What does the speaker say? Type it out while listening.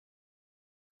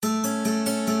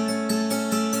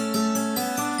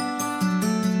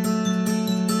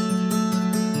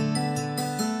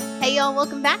y'all.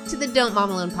 Welcome back to the Don't Mom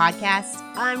Alone podcast.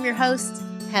 I'm your host,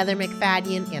 Heather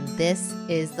McFadden, and this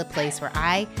is the place where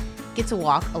I get to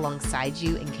walk alongside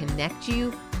you and connect you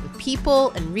with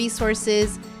people and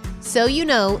resources so you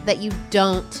know that you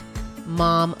don't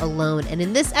mom alone. And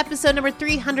in this episode number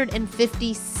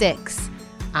 356,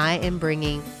 I am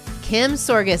bringing Kim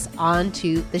Sorgius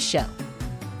onto the show.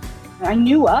 I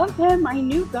knew of him. I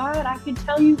knew God. I could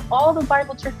tell you all the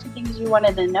Bible churchy things you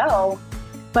wanted to know,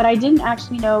 but I didn't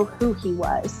actually know who he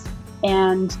was.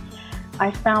 And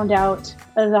I found out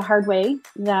the hard way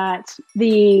that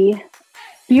the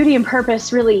beauty and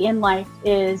purpose really in life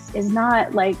is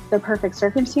not like the perfect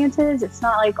circumstances. It's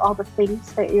not like all the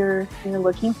things that you're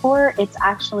looking for. It's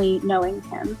actually knowing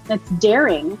him. It's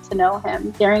daring to know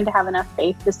him, daring to have enough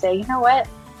faith to say, you know what?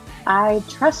 I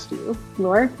trust you,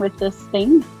 Lord, with this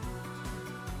thing.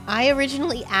 I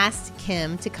originally asked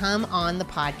Kim to come on the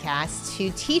podcast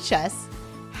to teach us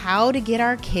how to get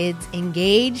our kids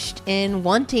engaged in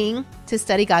wanting to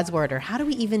study God's word, or how do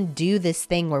we even do this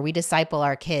thing where we disciple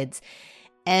our kids?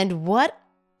 And what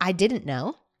I didn't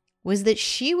know was that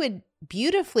she would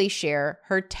beautifully share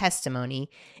her testimony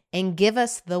and give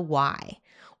us the why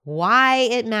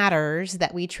it matters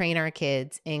that we train our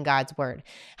kids in God's word,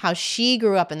 how she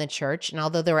grew up in the church. And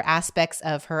although there were aspects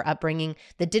of her upbringing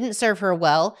that didn't serve her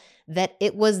well, that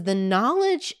it was the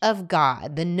knowledge of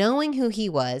God, the knowing who he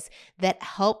was, that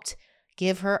helped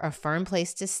give her a firm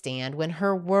place to stand when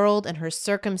her world and her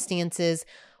circumstances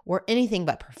were anything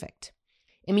but perfect.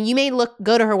 I mean, you may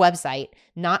go to her website,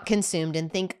 not consumed,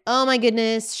 and think, oh my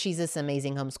goodness, she's this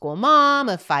amazing homeschool mom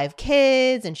of 5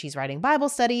 kids, and she's writing Bible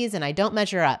studies, and I don't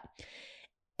measure up.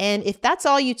 And if that's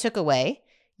all you took away,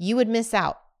 you would miss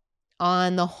out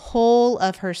on the whole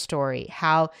of her story,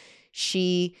 how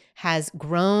she has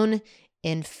grown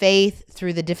in faith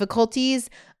through the difficulties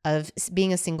of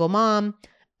being a single mom,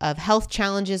 of health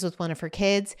challenges with one of her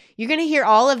kids. You're going to hear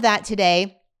all of that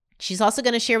today. She's also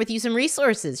going to share with you some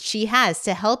resources she has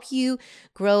to help you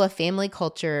grow a family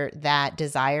culture that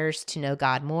desires to know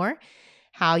God more,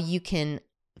 how you can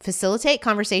facilitate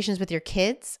conversations with your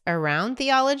kids around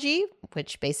theology,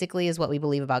 which basically is what we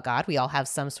believe about God. We all have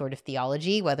some sort of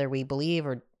theology, whether we believe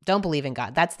or don't believe in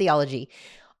God. That's theology.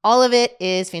 All of it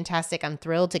is fantastic. I'm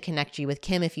thrilled to connect you with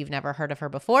Kim if you've never heard of her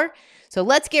before. So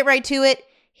let's get right to it.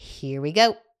 Here we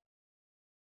go.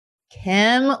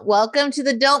 Kim, welcome to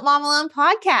the Don't Mom Alone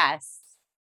podcast.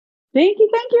 Thank you.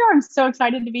 I'm so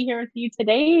excited to be here with you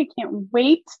today. I can't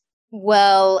wait.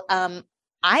 Well,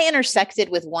 I intersected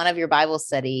with one of your Bible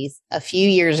studies a few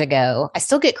years ago. I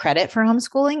still get credit for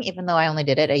homeschooling, even though I only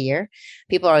did it a year.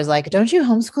 People are always like, don't you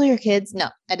homeschool your kids? No,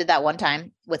 I did that one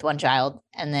time with one child,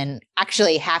 and then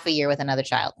actually half a year with another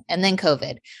child, and then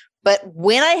COVID. But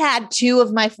when I had 2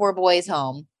 of my 4 boys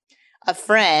home, a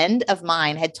friend of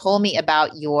mine had told me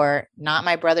about your Not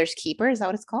My Brother's Keeper. Is that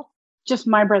what it's called? Just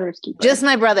My Brother's Keeper. Just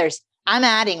My Brother's. I'm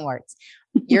adding words.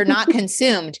 You're not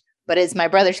consumed, but it's My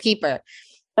Brother's Keeper.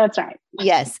 That's right.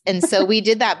 Yes. And so we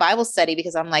did that Bible study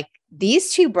because I'm like,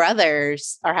 these 2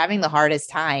 brothers are having the hardest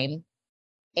time,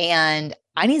 and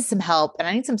I need some help, and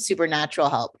I need some supernatural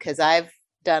help because I've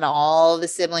done all the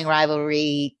sibling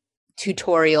rivalry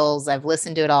tutorials. I've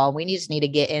listened to it all. We just need to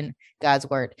get in God's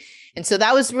word. And so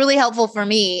that was really helpful for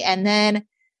me. And then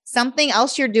something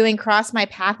else you're doing crossed my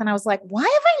path. And I was like, why have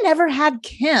I never had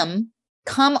Kim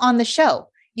come on the show?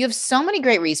 You have so many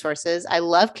great resources. I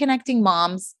love connecting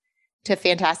moms to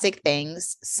fantastic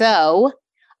things. So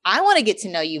I want to get to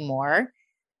know you more.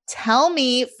 Tell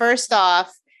me, first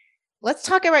off, let's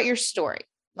talk about your story.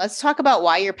 Let's talk about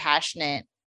why you're passionate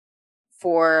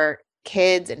for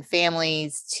kids and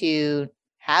families to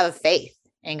have a faith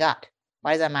in God.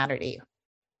 Why does that matter to you?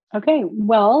 Okay.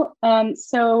 Well,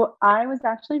 so I was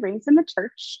actually raised in the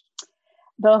church.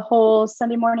 The whole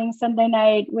Sunday morning, Sunday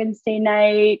night, Wednesday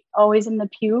night, always in the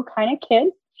pew kind of kid.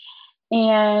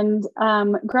 And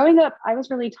growing up, I was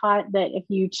really taught that if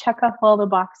you check off all the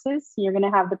boxes, you're going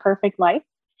to have the perfect life.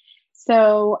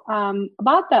 So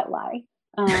about that lie.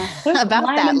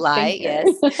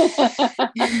 Yes.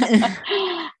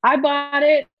 I bought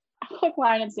it hook,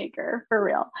 line, and sinker for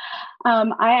real.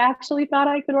 I actually thought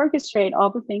I could orchestrate all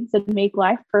the things that make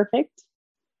life perfect.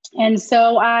 And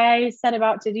so I set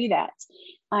about to do that.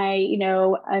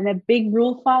 I'm a big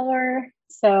rule follower.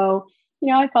 So,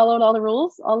 I followed all the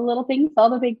rules, all the little things, all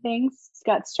the big things,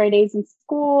 got straight A's in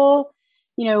school,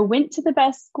 went to the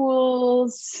best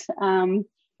schools,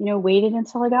 waited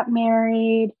until I got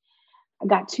married. I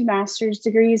got 2 master's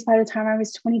degrees by the time I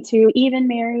was 22, even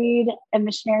married, a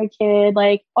missionary kid,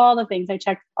 like all the things. I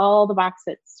checked all the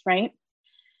boxes, right?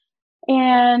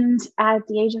 And at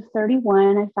the age of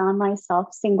 31, I found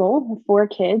myself single with 4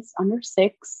 kids under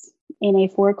 6. in a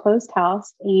foreclosed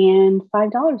house and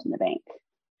 $5 in the bank.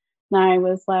 And I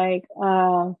was like,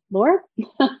 Lord,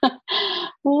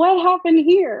 what happened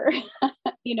here?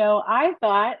 I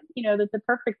thought, that the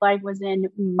perfect life was in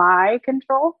my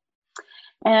control.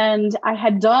 And I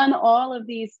had done all of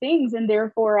these things, and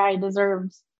therefore I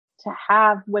deserved to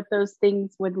have what those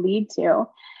things would lead to.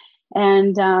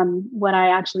 And what I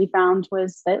actually found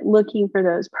was that looking for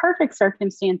those perfect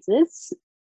circumstances,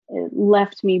 it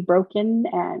left me broken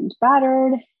and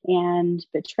battered and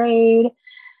betrayed,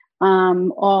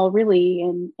 all really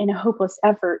in a hopeless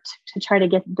effort to try to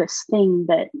get this thing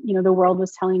that, the world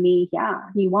was telling me, yeah,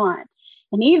 you want.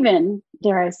 And even,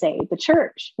 dare I say, the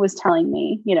church was telling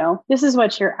me, this is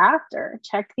what you're after.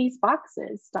 Check these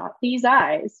boxes, dot these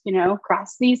I's,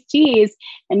 cross these T's,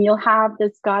 and you'll have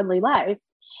this godly life.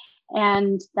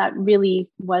 And that really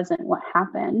wasn't what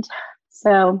happened.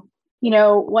 So,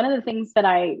 one of the things that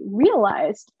I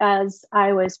realized as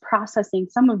I was processing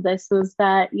some of this was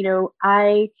that,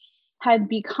 I had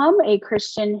become a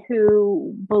Christian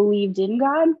who believed in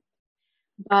God,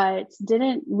 but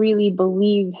didn't really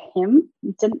believe him,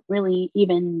 didn't really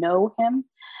even know him.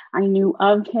 I knew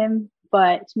of him,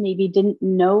 but maybe didn't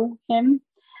know him.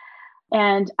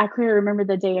 And I clearly remember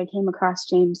the day I came across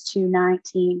James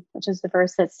 2:19, which is the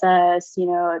verse that says,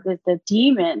 that the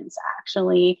demons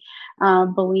actually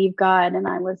believe God. And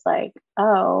I was like,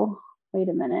 oh, wait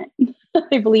a minute.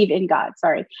 They believe in God,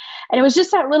 sorry. And it was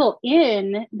just that little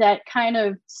in that kind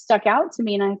of stuck out to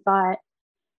me. And I thought,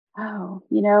 oh,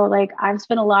 I've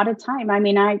spent a lot of time. I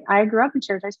mean, I grew up in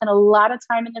church. I spent a lot of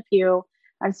time in the pew.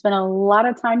 I've spent a lot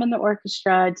of time in the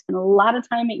orchestra. I've spent a lot of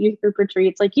time at youth group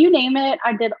retreats, like you name it.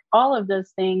 I did all of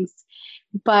those things.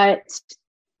 But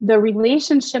the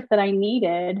relationship that I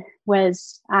needed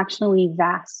was actually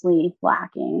vastly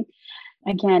lacking.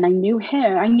 Again, I knew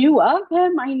him. I knew of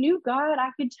him. I knew God. I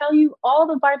could tell you all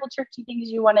the Bible churchy things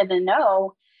you wanted to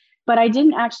know, but I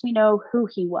didn't actually know who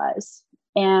he was.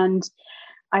 And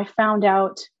I found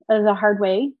out the hard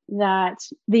way that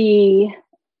the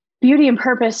beauty and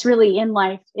purpose really in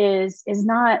life is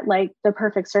not like the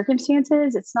perfect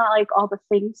circumstances. It's not like all the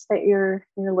things that you're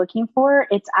looking for.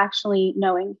 It's actually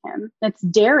knowing him. It's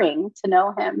daring to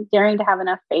know him, daring to have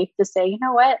enough faith to say, you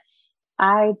know what?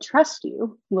 I trust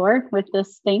you, Lord, with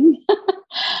this thing.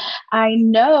 I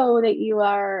know that you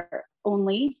are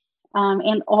only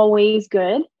and always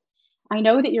good. I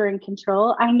know that you're in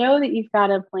control. I know that you've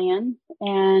got a plan.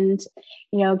 And,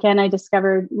 again, I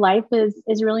discovered life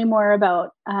is really more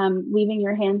about leaving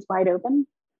your hands wide open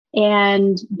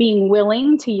and being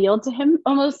willing to yield to him,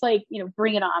 almost like,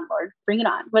 bring it on, Lord, bring it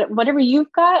on. Whatever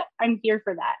you've got, I'm here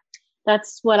for that.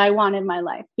 That's what I want in my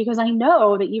life, because I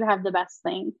know that you have the best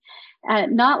thing.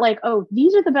 Not like, oh,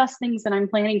 these are the best things that I'm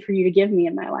planning for you to give me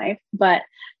in my life, but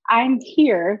I'm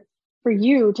here for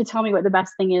you to tell me what the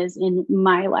best thing is in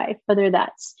my life, whether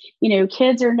that's,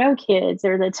 kids or no kids,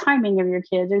 or the timing of your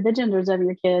kids, or the genders of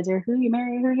your kids, or who you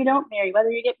marry, who you don't marry, whether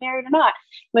you get married or not,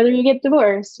 whether you get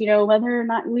divorced, whether or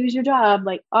not you lose your job,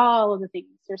 like all of the things.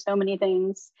 There's so many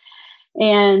things.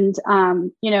 And,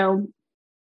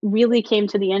 really came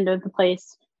to the end of the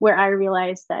place where I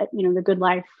realized that, the good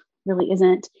life really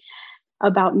isn't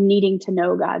about needing to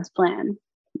know God's plan.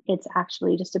 It's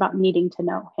actually just about needing to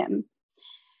know him.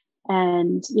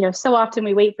 And, so often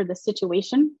we wait for the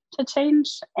situation to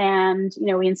change, and,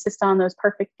 we insist on those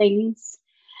perfect things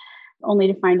only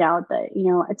to find out that,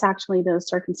 it's actually those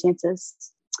circumstances.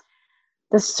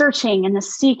 The searching and the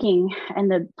seeking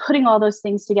and the putting all those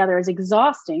things together is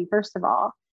exhausting, first of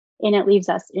all, and it leaves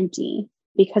us empty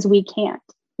because we can't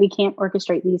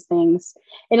orchestrate these things.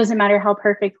 It doesn't matter how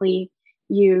perfectly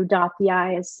you dot the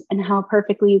I's and how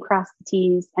perfectly you cross the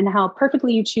T's and how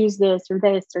perfectly you choose this or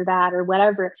that or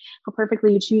whatever, how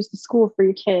perfectly you choose the school for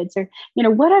your kids or,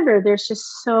 whatever. There's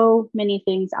just so many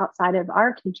things outside of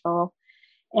our control,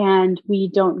 and we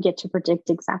don't get to predict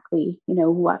exactly,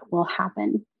 what will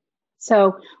happen.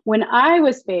 So when I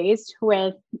was faced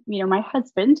with, my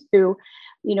husband, who,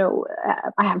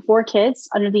 I have 4 kids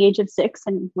under the age of 6.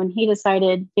 And when he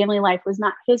decided family life was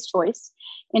not his choice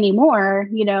anymore,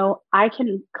 I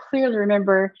can clearly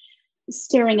remember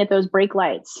staring at those brake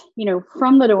lights,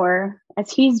 from the door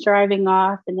as he's driving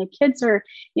off, and the kids are,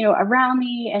 around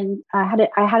me. And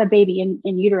I had a baby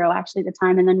in utero actually at the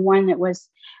time. And then one that was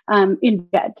in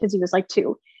bed because he was like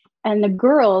 2. And the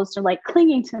girls are like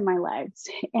clinging to my legs.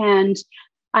 And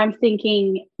I'm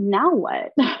thinking, now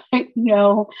what? I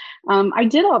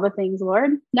did all the things,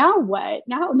 Lord. Now what?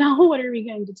 Now what are we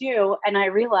going to do? And I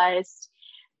realized,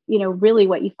 really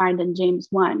what you find in James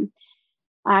 1,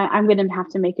 I'm going to have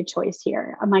to make a choice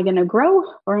here. Am I going to grow,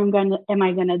 or am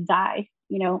I going to die?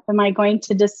 Am I going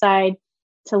to decide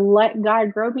to let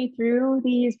God grow me through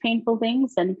these painful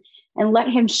things and let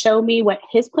him show me what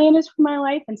his plan is for my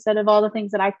life instead of all the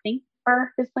things that I think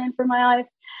are his plan for my life?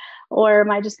 Or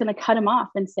am I just going to cut him off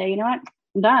and say, you know what,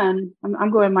 I'm done. I'm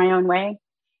going my own way.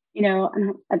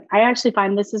 And I actually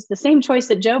find this is the same choice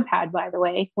that Job had, by the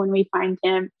way, when we find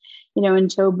him, in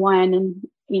Job 1 and,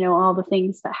 all the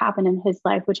things that happen in his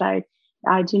life, which I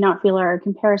do not feel are a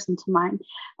comparison to mine.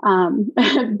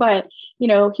 But,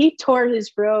 he tore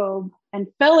his robe and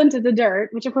fell into the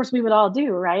dirt, which of course we would all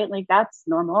do, right? Like that's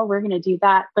normal. We're going to do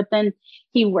that. But then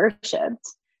he worshiped,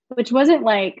 which wasn't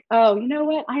like, oh, you know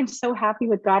what? I'm so happy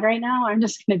with God right now. I'm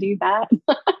just going to do that.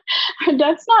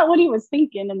 That's not what he was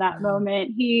thinking in that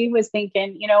moment. He was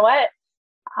thinking, you know what?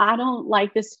 I don't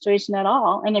like this situation at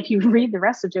all. And if you read the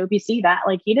rest of Job, you see that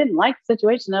like he didn't like the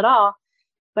situation at all,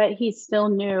 but he still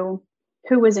knew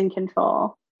who was in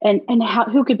control and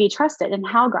who could be trusted and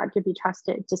how God could be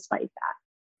trusted despite that.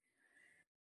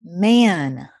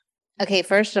 Man. Okay.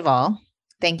 First of all,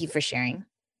 thank you for sharing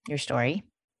your story.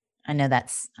 I know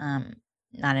that's not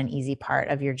an easy part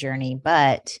of your journey,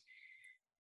 but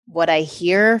what I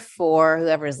hear for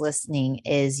whoever is listening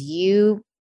is you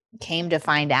came to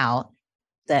find out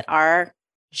that our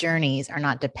journeys are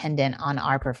not dependent on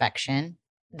our perfection,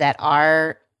 that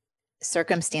our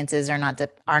circumstances are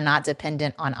not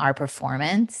dependent on our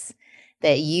performance,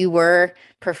 that you were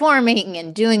performing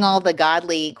and doing all the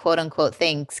godly quote unquote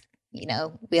things.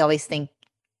 We always think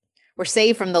we're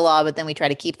saved from the law, but then we try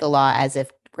to keep the law as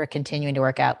if we're continuing to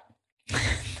work out.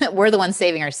 We're the ones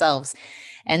saving ourselves.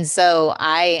 And so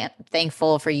I am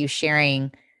thankful for you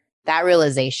sharing that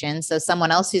realization. So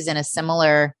someone else who's in a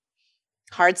similar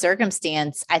hard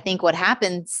circumstance, I think what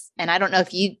happens, and I don't know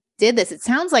if you did this, it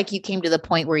sounds like you came to the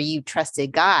point where you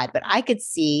trusted God, but I could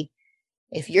see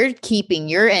if you're keeping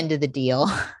your end of the deal,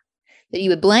 that you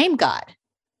would blame God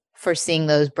for seeing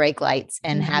those brake lights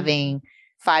and having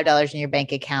 $5 in your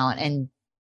bank account and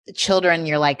the children.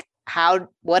 You're like,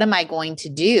 what am I going to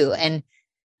do? And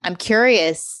I'm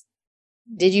curious,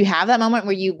 did you have that moment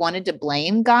where you wanted to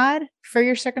blame God for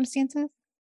your circumstances?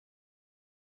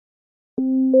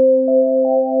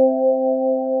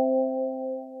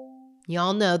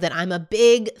 Y'all know that I'm a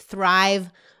big Thrive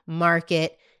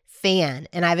Market fan,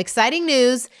 and I have exciting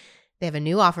news. They have a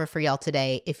new offer for y'all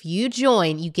today. If you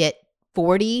join, you get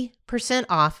 40%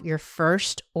 off your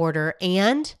first order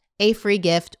and a free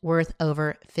gift worth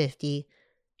over $50.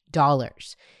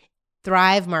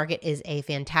 Thrive Market is a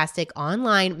fantastic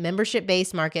online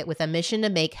membership-based market with a mission to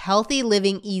make healthy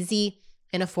living easy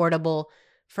and affordable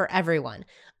for everyone.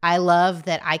 I love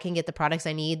that I can get the products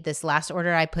I need. This last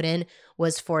order I put in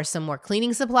was for some more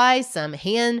cleaning supplies, some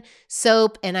hand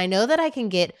soap, and I know that I can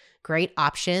get great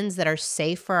options that are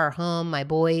safe for our home, my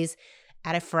boys,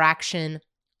 at a fraction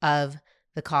of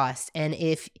the cost. And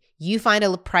if you find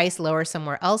a price lower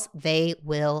somewhere else, they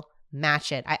will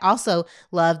match it. I also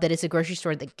love that it's a grocery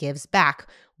store that gives back.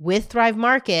 With Thrive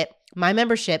Market, my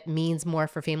membership means more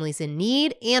for families in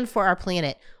need and for our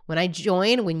planet.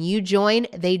 When you join,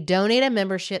 they donate a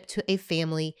membership to a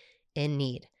family in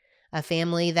need, a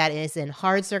family that is in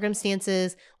hard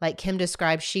circumstances like Kim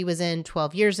described she was in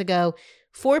 12 years ago.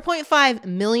 $4.5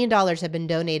 million have been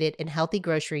donated in healthy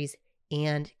groceries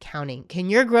and counting. Can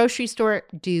your grocery store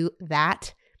do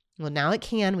that? Well, now it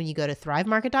can when you go to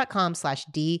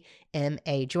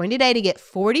thrivemarket.com/DMA. Join today to get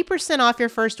 40% off your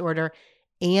first order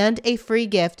and a free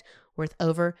gift worth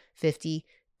over $50.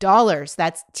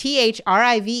 That's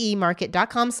THRIVE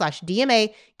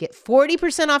market.com/DMA. Get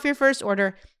 40% off your first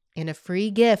order and a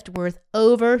free gift worth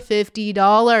over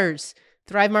 $50.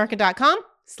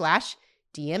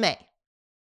 thrivemarket.com/DMA.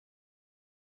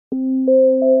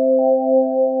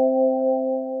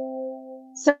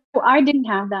 So I didn't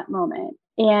have that moment.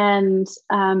 And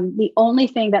the only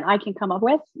thing that I can come up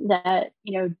with that,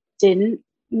 didn't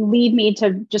lead me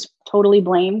to just totally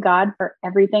blame God for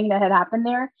everything that had happened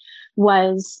there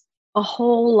was a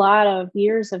whole lot of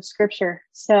years of scripture.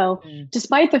 So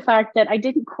despite the fact that I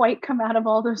didn't quite come out of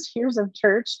all those years of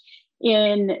church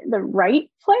in the right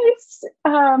place,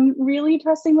 really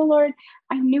trusting the Lord,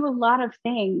 I knew a lot of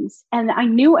things and I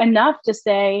knew enough to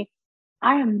say,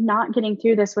 I am not getting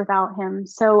through this without him.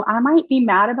 So I might be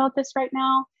mad about this right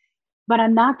now, but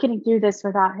I'm not getting through this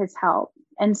without his help.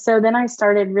 And so then I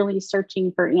started really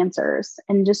searching for answers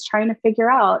and just trying to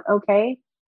figure out, okay,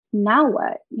 now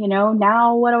what?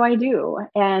 Now what do I do?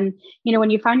 And, when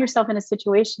you find yourself in a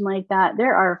situation like that,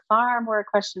 there are far more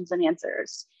questions than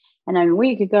answers. And I mean,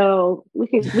 we could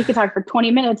talk for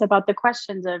 20 minutes about the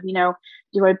questions of, do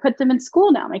I put them in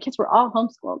school now? My kids were all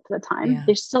homeschooled at the time. Yeah.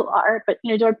 They still are, but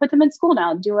do I put them in school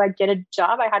now? Do I get a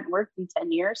job? I hadn't worked in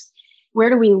 10 years. Where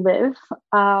do we live?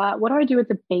 What do I do with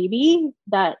the baby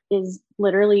that is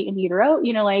literally in utero?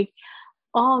 Like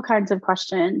all kinds of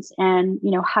questions. And,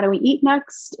 how do we eat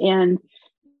next? And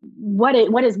what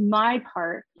is my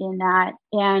part in that?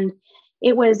 And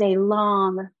it was a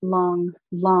long, long,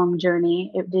 long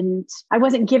journey. I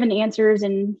wasn't given answers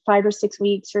in 5 or 6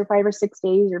 weeks or 5 or 6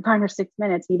 days or 5 or 6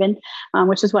 minutes even,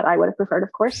 which is what I would have preferred,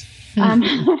 of course. I'm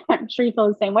sure you feel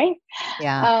the same way.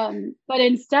 Yeah. But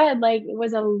instead, like, it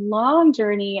was a long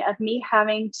journey of me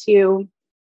having to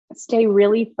stay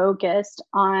really focused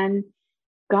on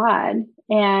God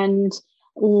and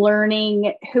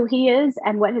learning who he is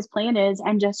and what his plan is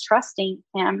and just trusting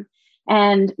him.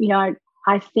 And,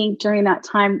 I think during that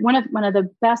time, one of the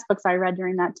best books I read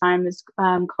during that time is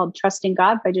called Trusting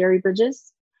God by Jerry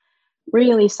Bridges.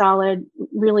 Really solid,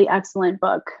 really excellent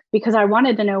book, because I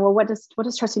wanted to know, well, what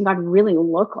does trusting God really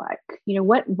look like?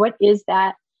 What is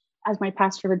that, as my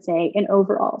pastor would say, in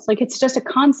overalls? Like, it's just a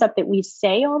concept that we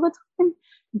say all the time,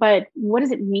 but what does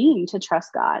it mean to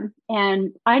trust God?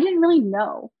 And I didn't really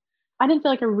know. I didn't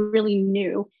feel like I really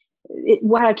knew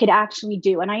what I could actually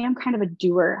do. And I am kind of a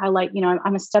doer. I like,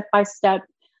 I'm a step-by-step.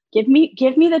 Give me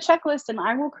the checklist and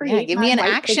I will create. Yeah, give me an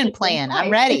action plan. I'm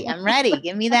ready.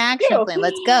 Give me the action plan.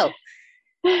 Let's go.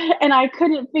 And I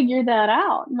couldn't figure that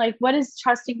out. Like, what does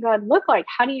trusting God look like?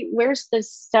 Where's the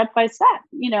step by step,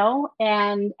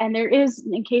 and there is,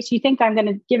 in case you think I'm going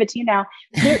to give it to you now,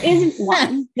 there isn't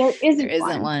one. There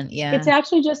isn't one. Yeah. It's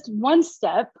actually just one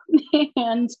step.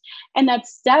 and that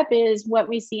step is what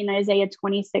we see in Isaiah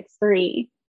 26:3.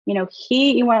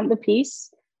 You want the peace.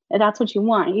 That's what you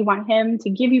want. You want him to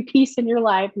give you peace in your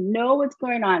life, know what's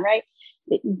going on, right?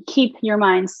 Keep your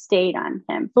mind stayed on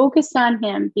him, focused on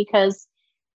him, because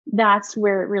that's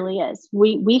where it really is.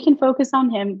 We can focus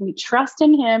on him. We trust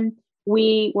in him.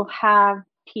 We will have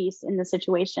peace in the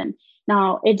situation.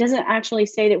 Now, it doesn't actually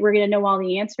say that we're going to know all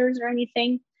the answers or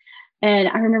anything. And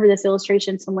I remember this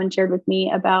illustration someone shared with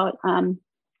me about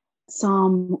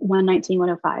Psalm 119,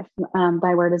 105.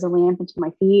 Thy word is a lamp unto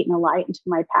my feet and a light unto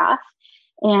my path.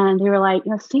 And they were like,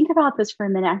 think about this for a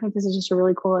minute. I think this is just a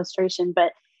really cool illustration.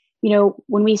 But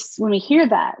when we hear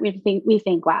that, we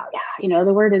think, wow, yeah,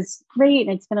 the word is great.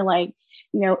 And it's going to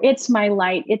it's my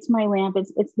light, it's my lamp,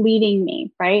 it's leading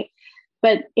me. Right.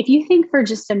 But if you think for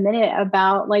just a minute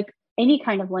about like any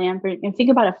kind of lamp, and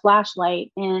think about a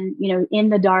flashlight and, in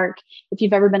the dark, if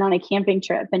you've ever been on a camping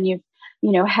trip and you've,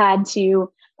 had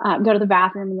to go to the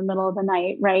bathroom in the middle of the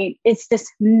night, right? It's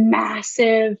this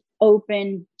massive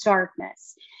open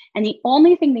darkness. And the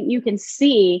only thing that you can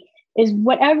see is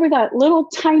whatever that little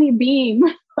tiny beam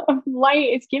of light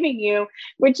is giving you,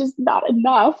 which is not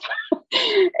enough.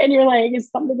 And you're like, is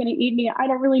something going to eat me? I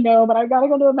don't really know, but I've got to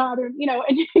go to the bathroom,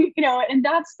 and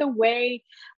that's the way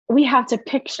we have to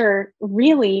picture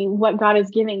really what God is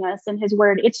giving us in his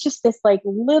word. It's just this like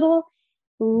little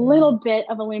bit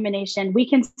of illumination. We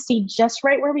can see just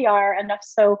right where we are, enough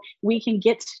so we can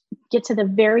get to the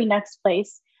very next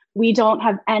place. We don't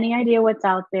have any idea what's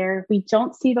out there. We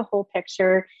don't see the whole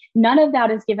picture. None of that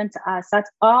is given to us.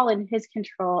 That's all in his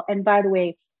control. And by the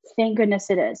way, thank goodness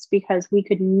it is, because we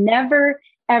could never,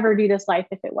 ever do this life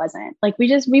if it wasn't. Like,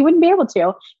 we wouldn't be able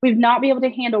to. We'd not be able to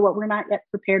handle what we're not yet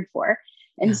prepared for.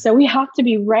 And so we have to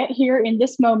be right here in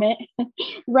this moment,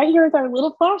 right here with our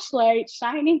little flashlight,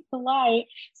 shining the light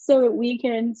so that we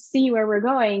can see where we're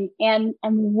going. And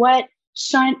what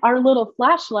shine our little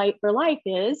flashlight for life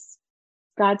is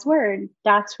God's word.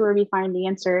 That's where we find the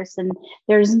answers. And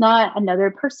there's not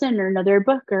another person or another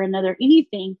book or another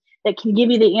anything that can give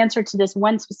you the answer to this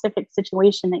one specific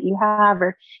situation that you have,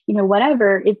 or,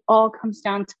 whatever. It all comes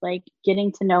down to like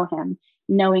getting to know him,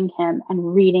 knowing him,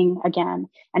 and reading again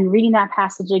and reading that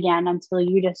passage again until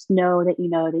you just know that you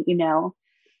know that you know.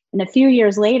 And a few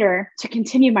years later, to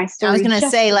continue my story, I was going to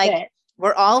say, like,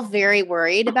 we're all very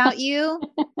worried about you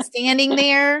standing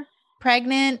there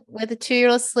pregnant with a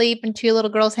 2-year-old asleep and 2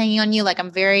 little girls hanging on you. Like,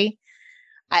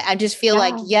 I just feel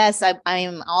like, yes,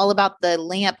 I'm all about the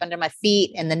lamp under my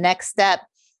feet and the next step,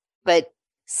 but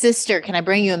sister, can I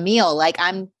bring you a meal? Like,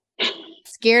 I'm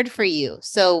scared for you.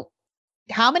 So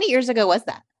how many years ago was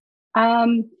that?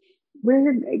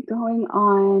 We're going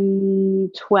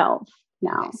on 12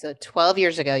 now. Okay, so 12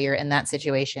 years ago, you're in that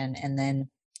situation. And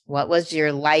then what was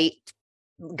your light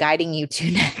guiding you to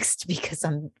next? Because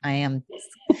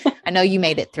I know you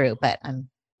made it through, but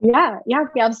Yeah,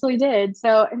 we absolutely did.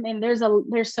 So, I mean, there's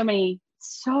so many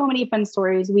fun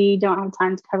stories. We don't have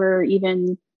time to cover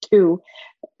even 2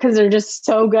 because they're just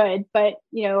so good. But,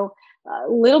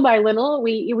 little by little,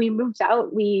 we moved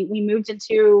out. We moved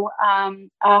into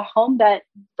a home that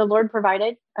the Lord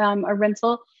provided, a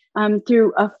rental,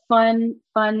 through a fun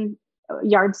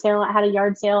yard sale. I had a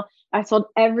yard sale. I sold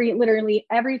literally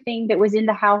everything that was in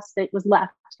the house that was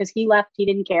left, because he left. He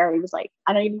didn't care. He was like,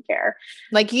 I don't even care.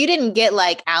 Like you didn't get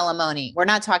like alimony. We're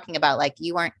not talking about like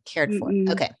you weren't cared for.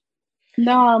 Okay.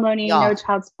 No alimony, Y'all. no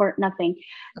child support, nothing.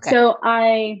 Okay. So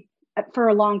for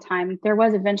a long time, there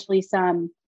was eventually some,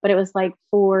 but it was like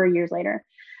 4 years later.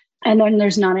 And then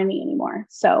there's not any anymore.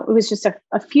 So it was just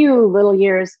a few little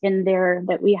years in there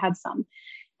that we had some.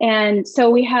 And so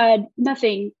we had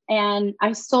nothing. And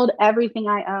I sold everything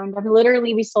I owned. I mean,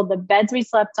 literally, we sold the beds we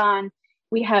slept on.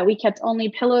 We kept only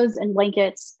pillows and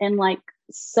blankets and like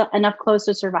enough clothes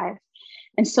to survive,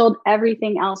 and sold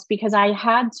everything else because I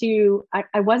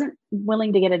wasn't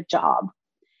willing to get a job,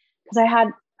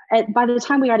 because by the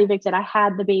time we got evicted,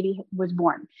 the baby was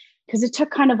born, because it took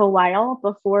kind of a while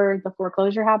before the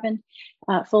foreclosure happened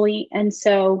fully. And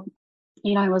so,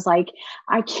 I was like,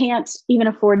 I can't even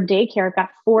afford daycare. I've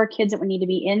got 4 kids that would need to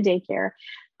be in daycare.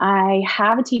 I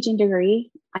have a teaching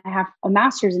degree. I have a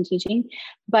master's in teaching,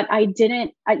 but I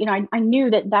knew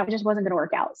that just wasn't going to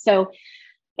work out. So,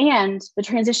 and the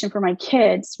transition for my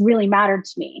kids really mattered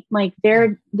to me. Like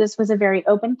this was a very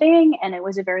open thing, and it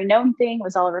was a very known thing. It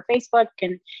was all over Facebook,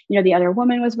 and, the other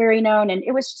woman was very known. And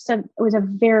it was a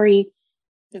very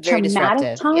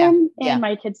traumatic time in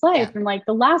my kid's life. Yeah. And like,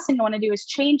 the last thing I want to do is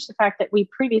change the fact that we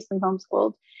previously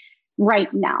homeschooled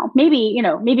right now. Maybe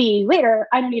later,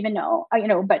 I don't even know,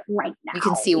 but right now. You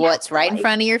can see what's right in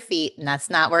front of your feet, and that's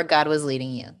not where God was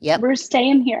leading you. Yep. We're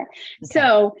staying here. Okay.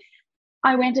 So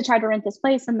I went to try to rent this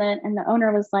place, and the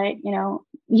owner was like,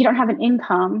 you don't have an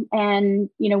income, and,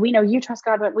 we know you trust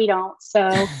God, but we don't. So,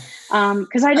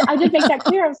 cause I did make that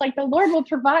clear. I was like, the Lord will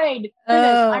provide for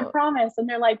this, I promise. And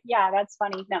they're like, yeah, that's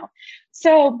funny. No.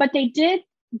 So, but they did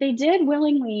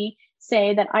willingly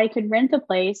say that I could rent the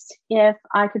place if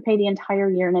I could pay the entire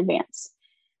year in advance.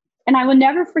 And I will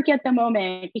never forget the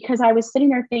moment, because I was sitting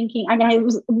there thinking, I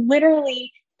was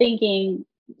literally thinking,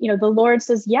 the Lord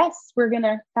says, yes,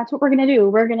 that's what we're going to do.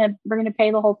 We're going to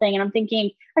pay the whole thing. And I'm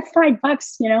thinking, that's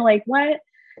 $5, like what?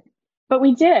 But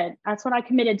we did. That's what I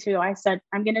committed to. I said,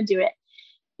 I'm going to do it.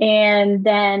 And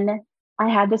then I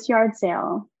had this yard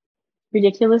sale,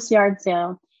 ridiculous yard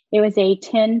sale. It was a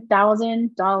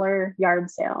 $10,000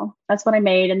 yard sale. That's what I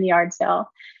made in the yard sale.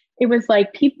 It was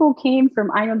like people came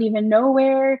from I don't even know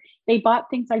where. They bought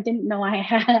things I didn't know I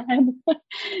had.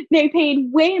 They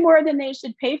paid way more than they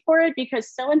should pay for it, because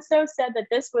so-and-so said that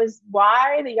this was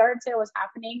why the yard sale was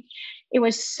happening. It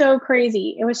was so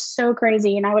crazy.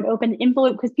 And I would open the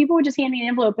envelope, because people would just hand me an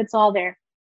envelope. It's all there.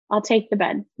 I'll take the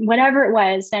bed, whatever it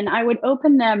was. And I would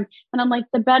open them, and I'm like,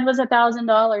 the bed was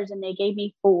 $1,000, and they gave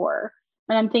me 4.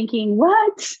 And I'm thinking,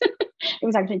 what? It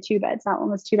was actually 2 beds. That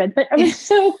one was 2 beds, but it was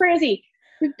so crazy.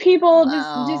 People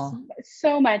just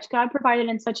so much. God provided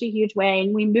in such a huge way.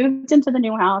 And we moved into the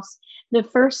new house. The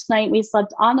first night we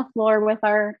slept on the floor with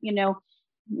our,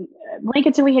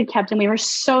 blankets that we had kept. And we were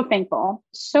so thankful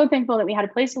that we had a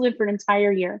place to live for an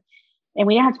entire year, and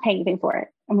we didn't have to pay anything for it.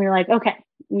 And we were like, okay,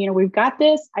 we've got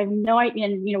this. I have no idea.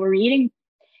 And, we were eating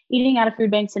out of food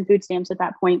banks and food stamps at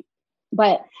that point.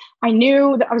 But I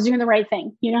knew that I was doing the right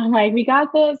thing. Like, we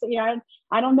got this.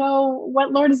 I don't know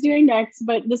what Lord is doing next,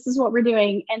 but this is what we're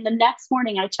doing. And the next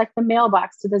morning I checked the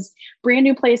mailbox to this brand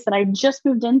new place that I just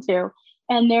moved into.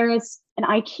 And there is an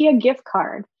IKEA gift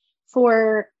card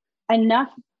for enough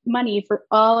money for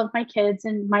all of my kids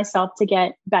and myself to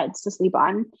get beds to sleep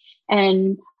on.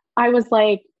 And I was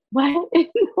like, what in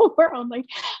the world? Like,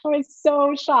 I was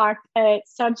so shocked at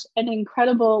such an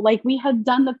incredible, like, we had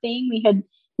done the thing. We had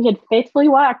faithfully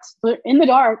walked in the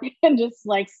dark and just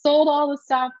like sold all the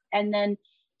stuff. And then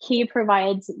he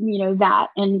provides, that.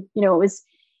 And,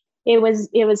 it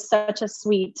was such a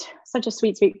sweet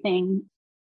thing.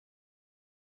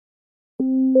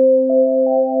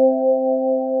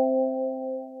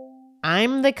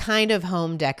 I'm the kind of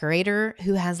home decorator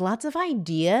who has lots of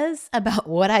ideas about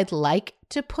what I'd like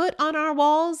to put on our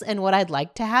walls and what I'd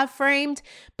like to have framed,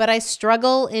 but I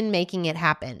struggle in making it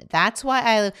happen. That's why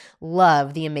I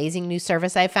love the amazing new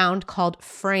service I found called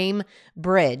Frame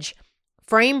Bridge.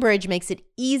 Frame Bridge makes it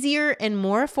easier and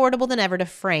more affordable than ever to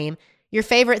frame your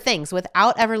favorite things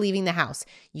without ever leaving the house.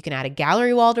 You can add a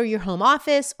gallery wall to your home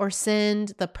office or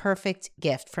send the perfect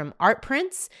gift. From art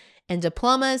prints and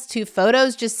diplomas to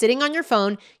photos just sitting on your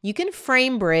phone, you can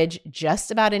frame bridge just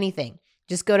about anything.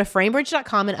 Just go to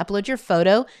framebridge.com and upload your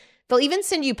photo. They'll even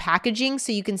send you packaging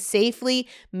so you can safely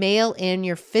mail in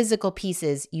your physical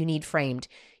pieces you need framed.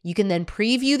 You can then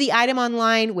preview the item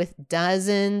online with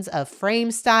dozens of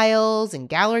frame styles and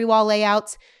gallery wall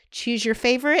layouts. Choose your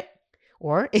favorite,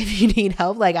 or if you need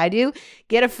help like I do,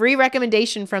 get a free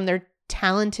recommendation from their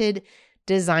talented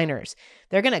designers.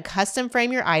 They're going to custom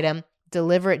frame your item,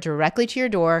 deliver it directly to your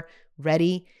door,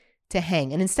 ready to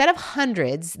hang. And instead of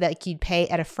hundreds that you'd pay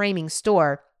at a framing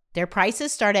store, their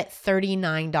prices start at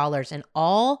 $39 and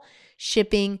all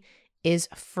shipping is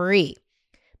free.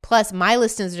 Plus, my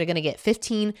listeners are going to get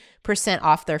 15%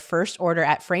 off their first order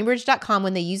at framebridge.com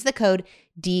when they use the code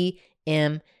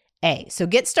DMA. So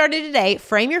get started today.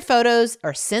 Frame your photos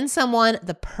or send someone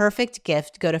the perfect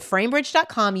gift. Go to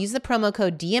framebridge.com, use the promo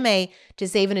code DMA to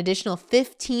save an additional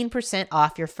 15%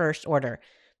 off your first order.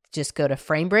 Just go to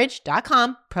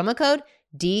framebridge.com, promo code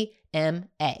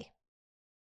DMA.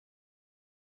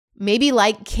 Maybe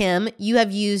like Kim, you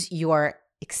have used your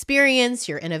experience,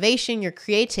 your innovation, your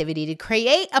creativity to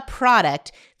create a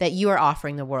product that you are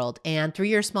offering the world. And through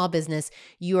your small business,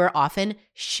 you are often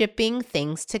shipping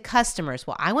things to customers.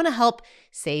 Well, I want to help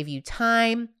save you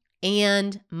time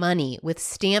and money with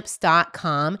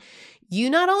stamps.com. You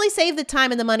not only save the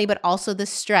time and the money, but also the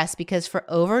stress, because for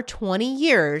over 20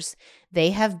 years, they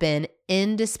have been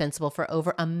indispensable for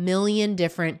over 1 million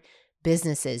different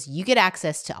businesses. You get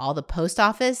access to all the post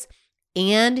office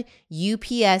and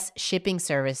UPS shipping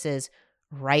services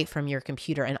right from your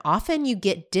computer. And often you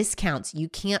get discounts you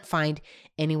can't find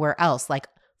anywhere else, like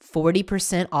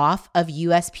 40% off of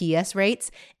USPS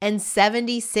rates and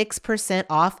 76%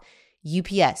 off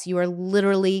UPS. You are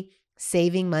literally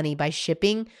saving money by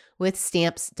shipping with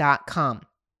stamps.com.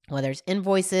 Whether it's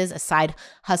invoices, a side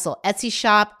hustle Etsy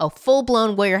shop, a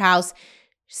full-blown warehouse,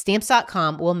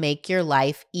 stamps.com will make your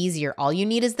life easier. All you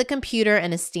need is the computer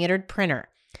and a standard printer.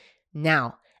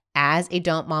 Now, as a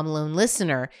Don't Mom Alone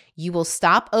listener, you will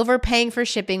stop overpaying for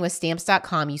shipping with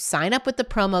stamps.com. You sign up with the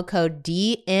promo code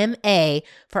DMA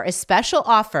for a special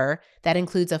offer that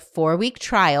includes a 4-week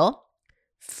trial,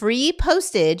 free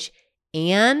postage,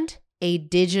 and a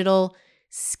digital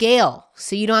scale.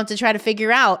 So you don't have to try to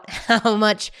figure out how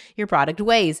much your product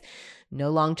weighs.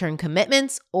 No long-term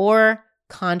commitments or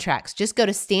contracts. Just go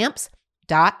to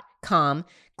stamps.com,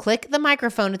 click the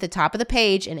microphone at the top of the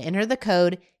page, and enter the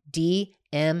code DMA.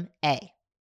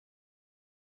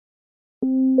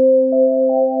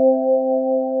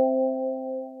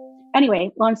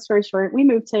 Anyway, long story short, we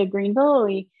moved to Greenville.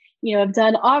 We, have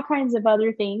done all kinds of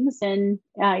other things. And,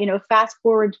 fast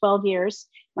forward 12 years,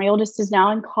 my oldest is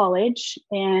now in college,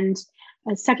 and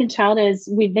a second child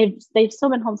they've still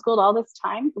been homeschooled all this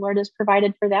time. The Lord has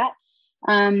provided for that.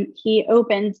 He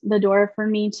opened the door for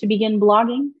me to begin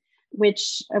blogging,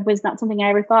 which was not something I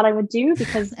ever thought I would do,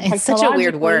 because it's such a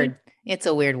weird word. It's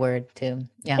a weird word too.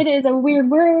 Yeah. It is a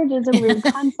weird word. It's a weird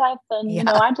concept. And,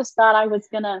 I just thought I was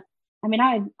going to,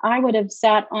 I would have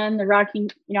sat on the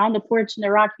on the porch in the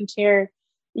rocking chair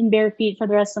in bare feet for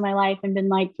the rest of my life and been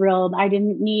like thrilled. I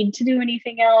didn't need to do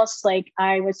anything else. Like,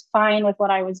 I was fine with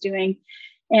what I was doing,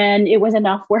 and it was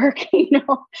enough work,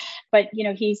 but,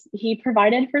 he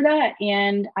provided for that.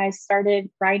 And I started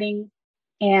writing,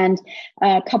 and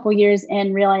a couple years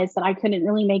in, realized that I couldn't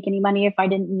really make any money if I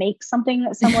didn't make something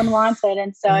that someone wanted.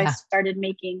 And so I started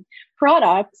making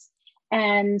products,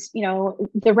 and,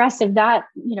 the rest of that,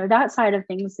 that side of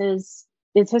things is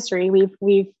history. We've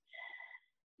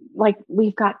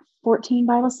got 14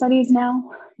 Bible studies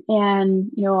now, and,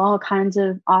 all kinds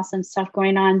of awesome stuff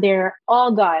going on. They're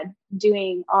all God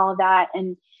doing all that,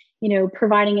 and,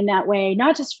 providing in that way,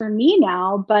 not just for me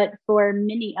now, but for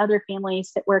many other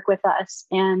families that work with us,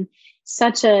 and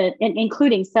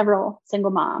including several single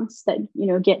moms that,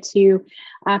 get to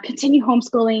continue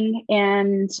homeschooling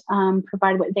and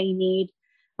provide what they need.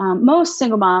 Most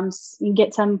single moms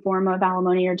get some form of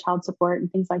alimony or child support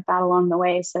and things like that along the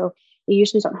way. So you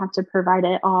usually don't have to provide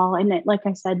it all. And like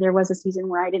I said, there was a season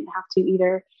where I didn't have to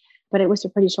either, but it was a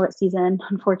pretty short season,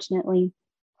 unfortunately.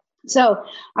 So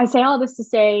I say all this to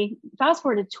say, fast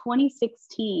forward to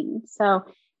 2016. So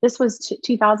this was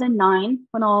 2009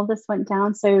 when all of this went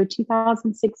down. So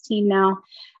 2016 now.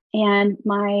 And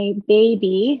my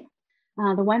baby,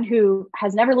 the one who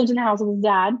has never lived in the house with his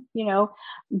dad,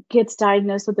 gets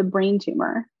diagnosed with a brain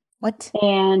tumor. What?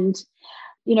 And,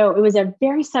 it was a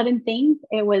very sudden thing.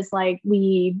 It was like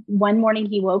one morning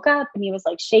he woke up and he was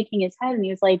like shaking his head, and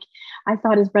he was like, I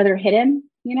thought his brother hit him,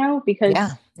 because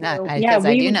I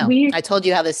do know. I told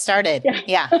you how this started.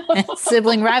 Yeah.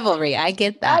 Sibling rivalry. I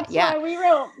get that. That's why we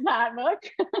wrote that book.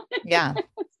 Yeah.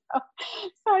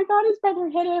 So I thought his brother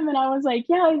hit him, and I was like,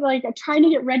 trying to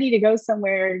get ready to go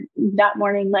somewhere that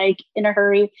morning, like in a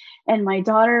hurry. And my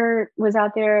daughter was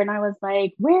out there, and I was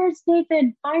like, where's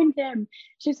Nathan? Find him.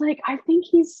 She's like, I think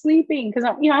he's sleeping. Cause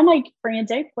I'm like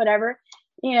frantic, whatever.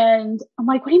 And I'm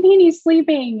like, what do you mean he's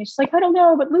sleeping? And she's like, I don't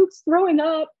know, but Luke's throwing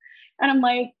up. And I'm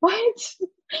like, what?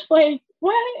 Like,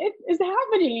 what is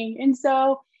happening? And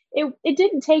so it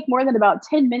didn't take more than about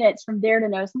 10 minutes from there to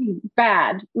know something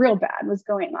bad, real bad was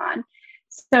going on.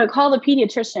 So I called the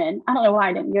pediatrician. I don't know why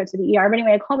I didn't go to the ER, but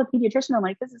anyway, I called the pediatrician. I'm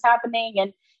like, this is happening.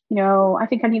 And, I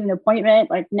think I need an appointment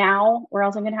like now, or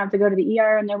else I'm going to have to go to the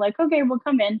ER. And they're like, okay, we'll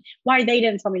come in. Why they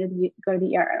didn't tell me to go to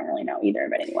the ER, I don't really know either.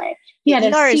 But anyway, he had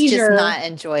the ER a seizure. is just not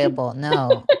enjoyable.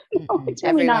 No, No, it's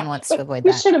everyone really not. wants But to avoid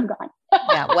we that. should have gone.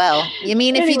 Yeah. Well, you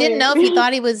mean, if you didn't know, if Anyway. you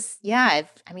thought he was,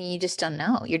 you just don't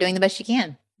know. You're doing the best you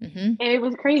can. Mm-hmm. It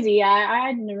was crazy.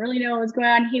 I didn't really know what was going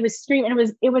on. He was screaming.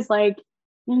 It was like,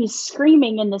 he's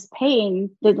screaming in this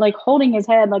pain, that like holding his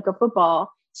head like a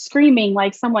football, screaming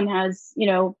like someone has,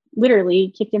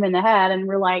 literally kicked him in the head. And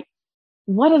we're like,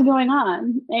 what is going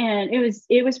on? And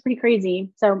it was pretty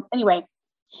crazy. So anyway,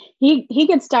 he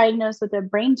gets diagnosed with a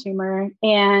brain tumor.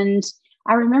 And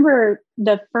I remember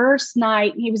the first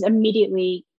night he was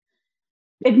immediately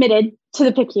admitted to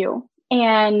the PICU.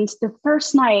 And the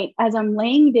first night, as I'm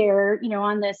laying there,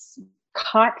 on this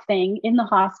cot thing in the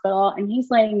hospital, and he's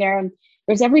laying there, and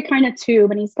there's every kind of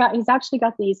tube, and he's actually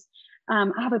got these, I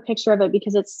have a picture of it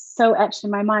because it's so etched in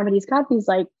my mind, but he's got these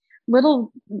like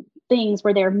little things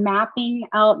where they're mapping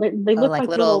out, they look like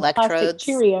little plastic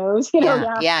Cheerios,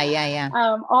 Yeah.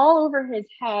 all over his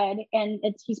head. And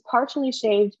he's partially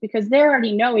shaved because they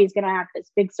already know he's going to have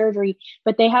this big surgery,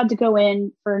 but they had to go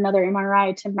in for another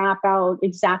MRI to map out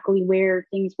exactly where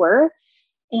things were.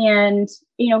 And,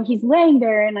 he's laying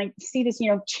there, and I see this,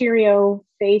 Cheerio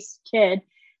faced kid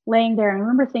laying there. And I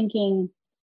remember thinking,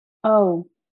 oh,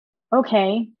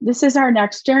 okay, this is our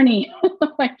next journey.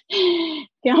 Like, I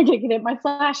gotta get my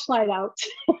flashlight out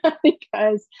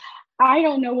because I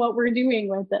don't know what we're doing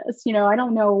with this. I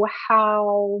don't know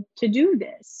how to do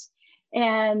this.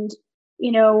 And,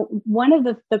 one of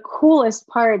the coolest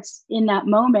parts in that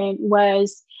moment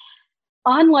was,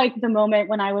 unlike the moment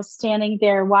when I was standing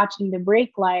there watching the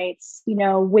brake lights,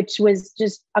 which was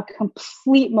just a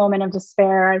complete moment of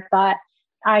despair. I thought,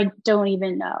 I don't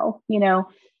even know,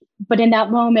 but in that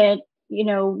moment,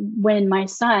 when my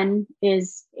son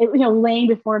is, laying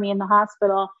before me in the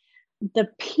hospital, the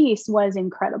peace was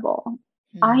incredible.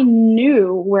 I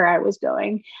knew where I was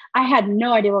going. I had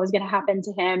no idea what was going to happen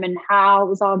to him and how it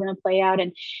was all going to play out.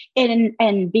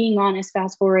 And being honest,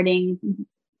 fast forwarding,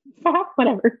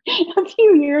 whatever, a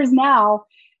few years now,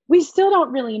 we still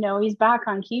don't really know. He's back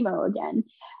on chemo again,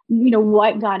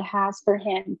 what God has for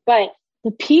him. But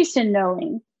the peace in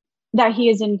knowing that he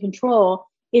is in control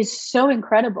is so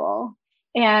incredible.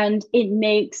 And it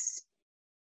makes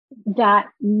that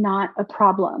not a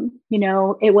problem.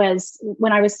 It was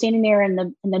when I was standing there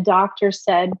and the doctor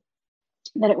said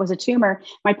that it was a tumor,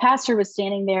 my pastor was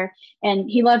standing there, and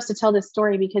he loves to tell this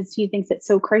story because he thinks it's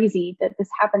so crazy that this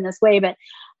happened this way. But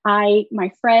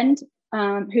my friend,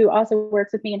 who also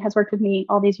works with me and has worked with me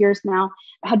all these years now,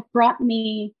 had brought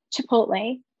me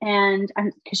Chipotle. And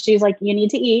because she's like, you need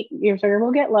to eat, your sugar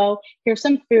will get low. Here's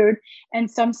some food.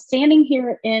 And so I'm standing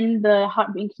here in the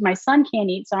hot, because my son can't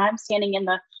eat. So I'm standing in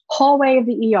the hallway of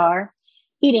the ER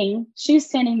eating. She's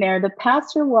standing there. The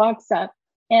pastor walks up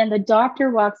and the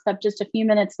doctor walks up just a few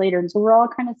minutes later. And so we're all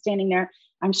kind of standing there.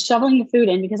 I'm shoveling the food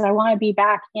in because I want to be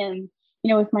back in,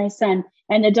 with my son.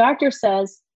 And the doctor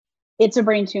says, it's a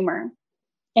brain tumor.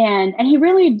 And he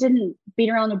really didn't beat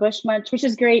around the bush much, which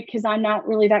is great because I'm not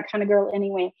really that kind of girl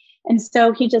anyway. And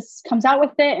so he just comes out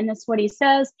with it, and that's what he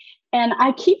says. And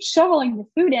I keep shoveling the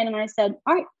food in, and I said,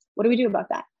 all right, what do we do about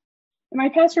that? And my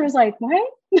pastor was like, what?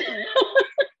 It's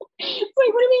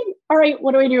like, what do you mean? All right,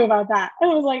 what do we do about that? And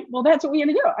I was like, well, that's what we're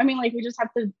going to do. I mean, like, we just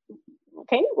have to,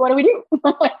 okay, what do we do?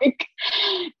 Like,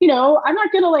 I'm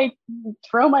not going to like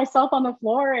throw myself on the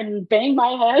floor and bang my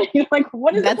head. Like,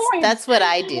 what is the point? That's what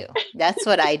I do. That's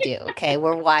what I do. Okay.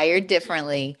 We're wired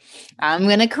differently. I'm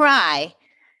going to cry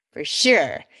for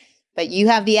sure. But you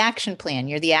have the action plan.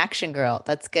 You're the action girl.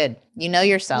 That's good. You know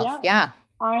yourself. Yeah.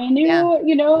 I knew,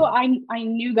 I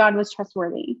knew God was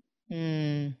trustworthy.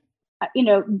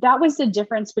 That was the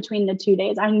difference between the 2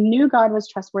 days. I knew God was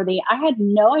trustworthy. I had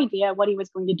no idea what he was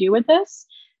going to do with this.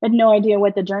 I had no idea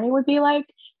what the journey would be like,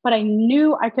 but I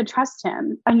knew I could trust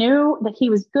him. I knew that he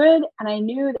was good, and I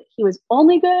knew that he was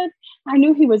only good. I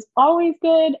knew he was always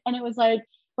good. And it was like,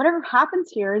 whatever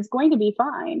happens here is going to be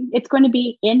fine. It's going to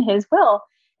be in his will.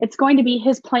 It's going to be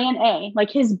his plan A, like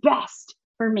his best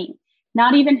for me,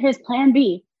 not even his plan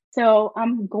B. So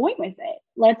I'm going with it.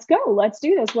 Let's go. Let's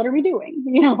do this. What are we doing?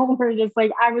 We're just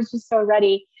like, I was just so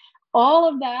ready.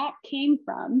 All of that came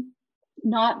from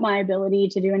not my ability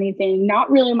to do anything, not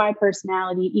really my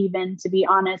personality, even, to be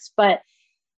honest, but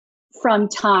from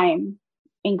time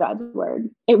in God's word.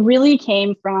 It really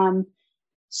came from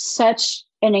such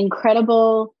an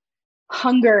incredible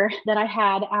hunger that I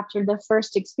had after the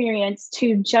first experience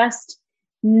to just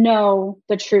know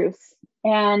the truth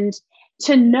and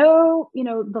to know,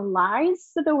 the lies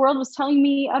that the world was telling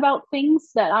me about things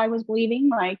that I was believing,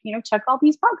 like, check all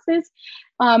these boxes,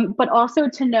 but also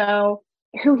to know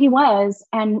who he was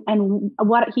and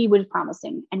what he was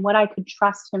promising and what I could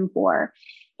trust him for.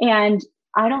 And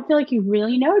I don't feel like you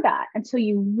really know that until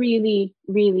you really,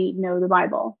 really know the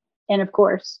Bible. And of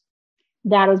course,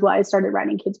 that is why I started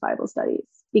writing kids' Bible studies,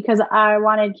 because I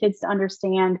wanted kids to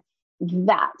understand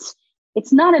that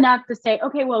it's not enough to say,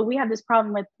 okay, well, we have this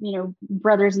problem with,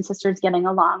 brothers and sisters getting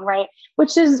along, right?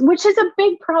 Which is a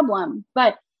big problem.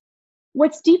 But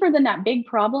what's deeper than that big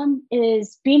problem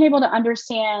is being able to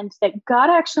understand that God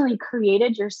actually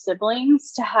created your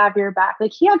siblings to have your back.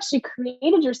 Like, he actually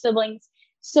created your siblings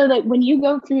so that when you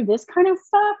go through this kind of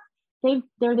stuff,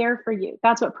 they're there for you.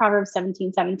 That's what Proverbs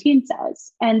 17:17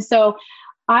 says. And so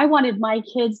I wanted my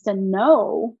kids to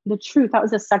know the truth. That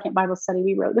was the second Bible study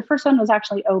we wrote. The first one was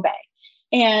actually obey.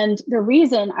 And the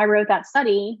reason I wrote that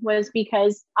study was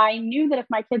because I knew that if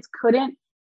my kids couldn't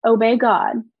obey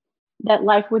God, that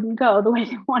life wouldn't go the way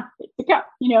they wanted it to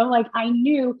go. Like, I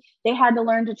knew they had to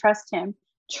learn to trust him.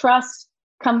 Trust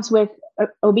comes with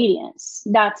obedience.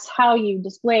 That's how you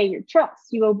display your trust.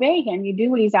 You obey him. You do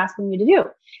what he's asking you to do.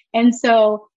 And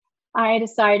so I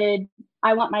decided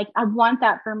I want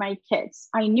that for my kids.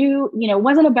 I knew, it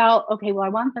wasn't about, okay, well, I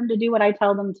want them to do what I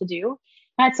tell them to do.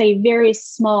 That's a very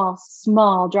small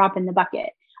drop in the bucket.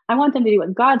 I want them to do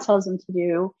what God tells them to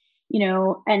do,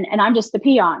 and I'm just the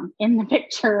peon in the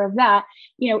picture of that.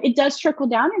 It does trickle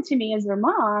down into me as their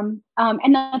mom.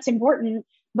 And that's important,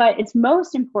 but it's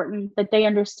most important that they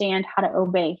understand how to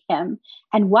obey him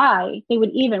and why they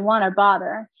would even want to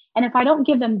bother. And if I don't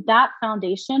give them that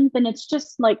foundation, then it's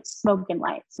just like smoke and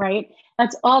lights, right?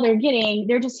 That's all they're getting.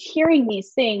 They're just hearing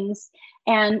these things.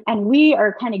 And we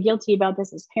are kind of guilty about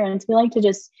this as parents. We like to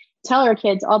just tell our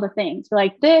kids all the things. We're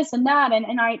like this and that.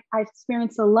 And I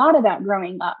experienced a lot of that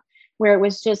growing up, where it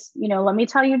was just, let me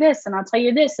tell you this and I'll tell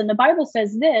you this. And the Bible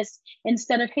says this,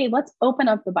 instead of, hey, let's open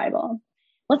up the Bible.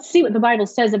 Let's see what the Bible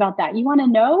says about that. You want to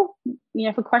know,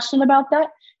 if a question about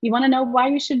that, you want to know why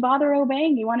you should bother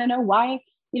obeying. You want to know why,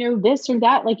 this or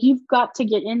that. Like, you've got to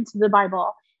get into the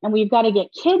Bible, and we've got to get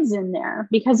kids in there,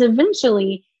 because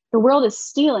eventually the world is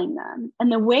stealing them.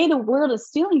 And the way the world is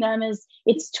stealing them is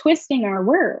it's twisting our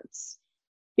words,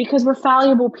 because we're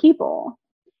fallible people,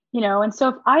 and so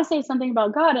if I say something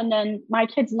about God and then my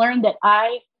kids learn that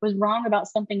I was wrong about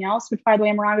something else, which, by the way,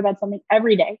 I'm wrong about something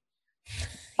every day.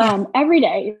 Every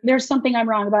day, there's something I'm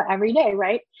wrong about every day,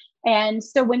 right? And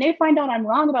so when they find out I'm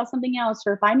wrong about something else,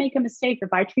 or if I make a mistake, or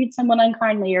if I treat someone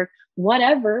unkindly or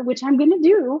whatever, which I'm going to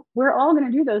do, we're all going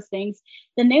to do those things,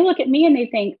 then they look at me and they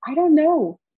think, I don't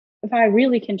know if I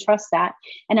really can trust that.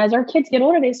 And as our kids get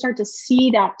older, they start to see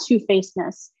that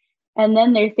two-facedness. And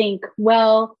then they think,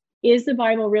 well, is the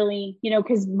Bible really,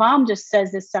 because mom just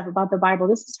says this stuff about the Bible.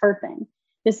 This is her thing.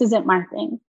 This isn't my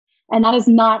thing. And that is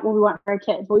not what we want for our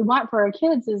kids. What we want for our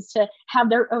kids is to have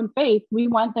their own faith. We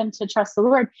want them to trust the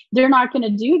Lord. They're not going to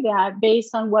do that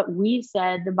based on what we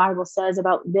said the Bible says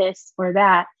about this or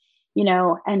that,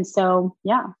 and so,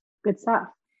 yeah, good stuff.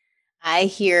 I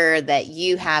hear that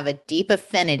you have a deep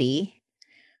affinity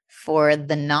for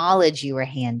the knowledge you were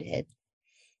handed,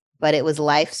 but it was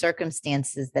life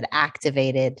circumstances that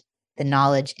activated the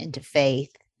knowledge into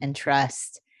faith and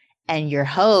trust. And your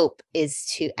hope is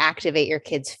to activate your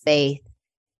kids' faith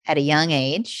at a young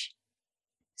age,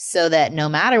 so that no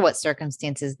matter what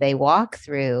circumstances they walk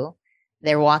through,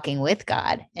 they're walking with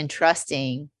God and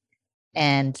trusting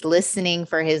and listening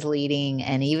for his leading.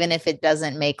 And even if it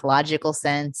doesn't make logical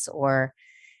sense, or,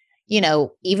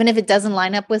 even if it doesn't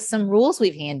line up with some rules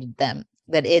we've handed them,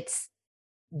 that it's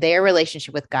their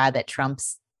relationship with God that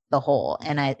trumps the whole.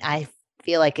 And I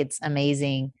feel like it's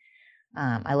amazing.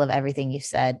 I love everything you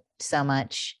said so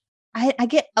much. I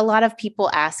get a lot of people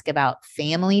ask about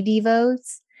family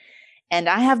devos, and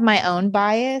I have my own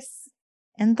bias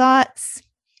and thoughts.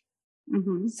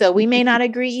 Mm-hmm. So we may not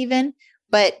agree even,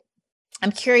 but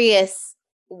I'm curious,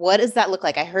 what does that look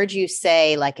like? I heard you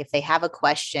say, like, if they have a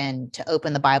question, to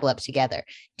open the Bible up together.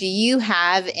 Do you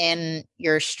have in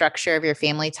your structure of your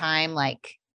family time,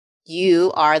 like,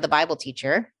 you are the Bible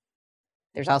teacher?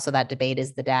 There's also that debate,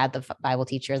 is the dad the Bible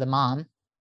teacher, the mom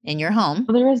in your home?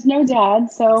 Well, there is no dad.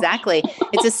 So exactly.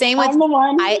 It's the same with, I'm the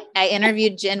one. I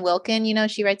interviewed Jen Wilkin,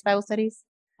 she writes Bible studies.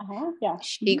 Yeah.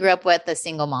 She grew up with a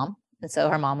single mom. And so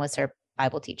her mom was her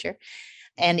Bible teacher.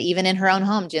 And even in her own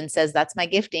home, Jen says, that's my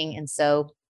gifting. And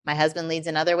so my husband leads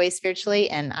in other ways spiritually,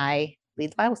 and I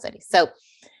lead the Bible studies. So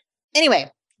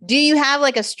anyway, Do you have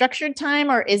like a structured time,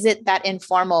 or is it that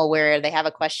informal where they have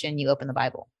a question, you open the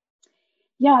Bible?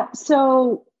 Yeah.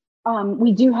 So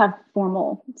we do have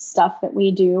formal stuff that we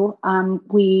do. All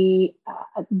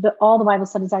the Bible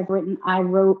studies I've written, I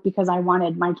wrote because I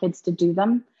wanted my kids to do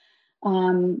them.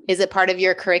 Is it part of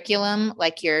your curriculum,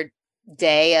 like your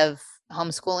day of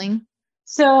homeschooling?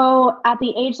 So at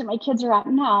the age that my kids are at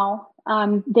now,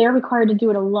 they're required to do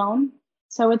it alone.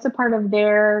 So it's a part of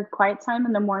their quiet time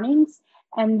in the mornings.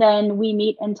 And then we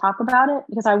meet and talk about it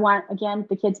because I want, again,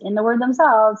 the kids in the word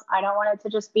themselves. I don't want it to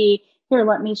just be, here,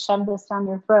 let me shove this down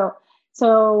your throat.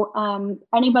 So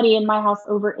anybody in my house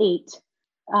over age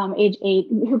 8,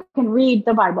 who can read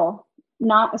the Bible,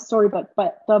 not a storybook,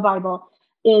 but the Bible,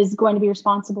 is going to be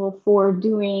responsible for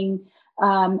doing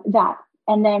that.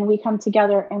 And then we come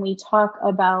together and we talk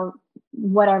about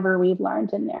whatever we've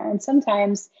learned in there. And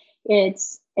sometimes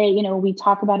we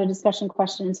talk about a discussion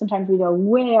question, and sometimes we go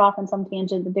way off on some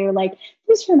tangent that they're like,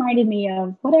 this reminded me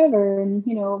of whatever.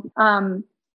 And,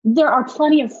 there are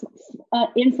plenty of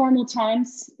informal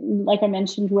times, like I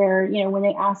mentioned, where, when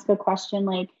they ask a question,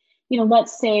 like,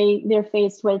 let's say they're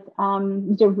faced with,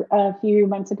 a few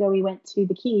months ago, we went to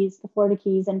the Florida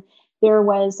Keys, and there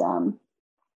was,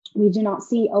 we do not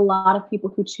see a lot of people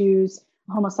who choose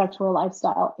a homosexual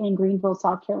lifestyle in Greenville,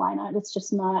 South Carolina. It's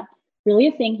just not really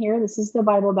a thing here. This is the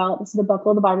Bible Belt. This is the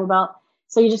buckle of the Bible Belt.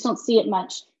 So you just don't see it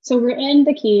much. So we're in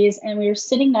the Keys, and we were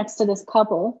sitting next to this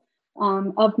couple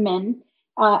of men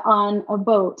on a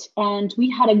boat, and we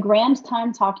had a grand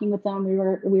time talking with them. We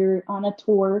were on a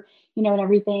tour, and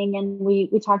everything, and we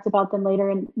talked about them later.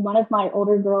 And one of my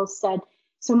older girls said,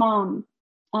 "So, Mom,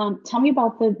 tell me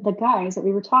about the guys that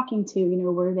we were talking to.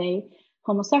 Were they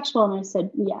homosexual?" And I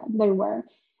said, "Yeah, they were."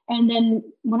 And then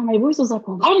one of my boys was like,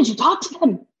 "Well, why did you talk to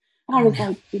them?" And I was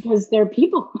like, "Because they're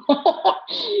people,"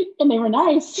 and they were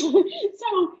nice. So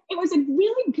it was a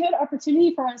really good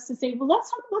opportunity for us to say, "Well,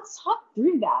 let's talk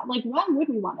through that. Like, why would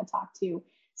we want to talk to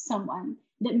someone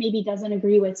that maybe doesn't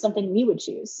agree with something we would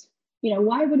choose?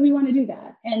 Why would we want to do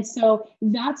that?" And so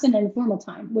that's an informal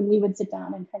time when we would sit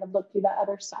down and kind of look through that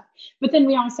other stuff. But then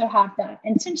we also have that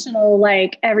intentional,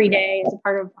 like every day as a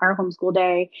part of our homeschool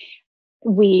day,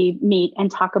 we meet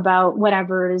and talk about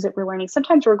whatever it is that we're learning.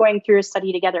 Sometimes we're going through a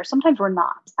study together. Sometimes we're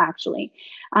not, actually.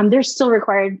 They're still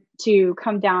required to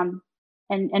come down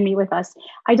and meet with us.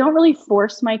 I don't really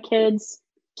force my kids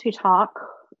to talk.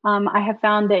 I have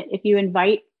found that if you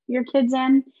invite your kids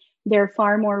in, they're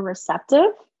far more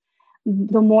receptive.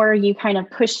 The more you kind of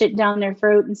push it down their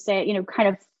throat and say, kind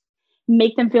of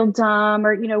make them feel dumb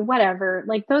or, whatever,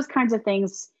 like those kinds of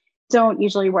things don't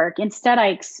usually work. Instead, I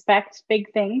expect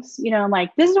big things, I'm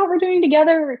like, this is what we're doing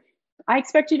together. I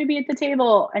expect you to be at the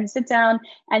table and sit down.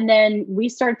 And then we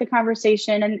start the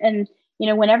conversation. And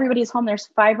when everybody's home, there's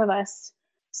 5 of us.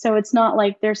 So it's not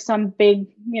like there's some big,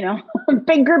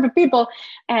 big group of people.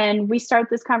 And we start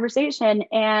this conversation.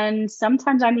 And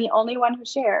sometimes I'm the only one who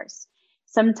shares.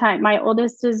 Sometimes my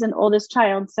oldest is an oldest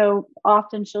child, so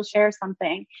often she'll share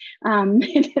something.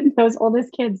 Those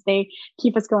oldest kids, they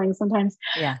keep us going sometimes.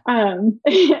 Yeah.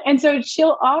 And so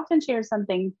she'll often share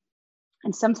something,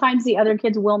 and sometimes the other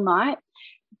kids will not.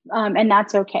 And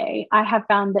that's okay. I have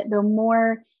found that the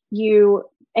more you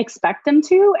expect them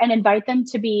to and invite them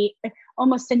to be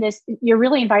almost in this, you're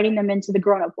really inviting them into the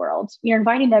grown-up world. You're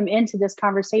inviting them into this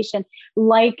conversation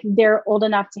like they're old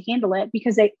enough to handle it,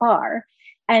 because they are.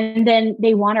 And then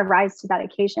they want to rise to that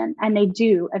occasion, and they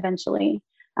do eventually.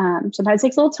 Sometimes it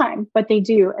takes a little time, but they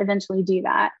do eventually do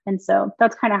that. And so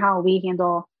that's kind of how we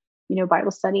handle,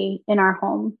 Bible study in our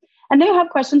home. And they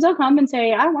have questions. They'll come and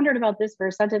say, "I wondered about this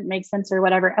verse. That didn't make sense," or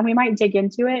whatever. And we might dig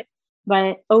into it.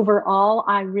 But overall,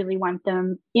 I really want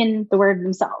them in the word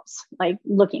themselves, like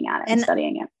looking at it and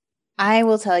studying it. I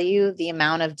will tell you the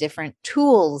amount of different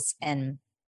tools. And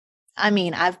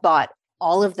I've bought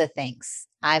all of the things.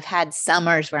 I've had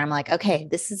summers where I'm like, okay,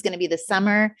 this is going to be the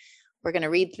summer. We're going to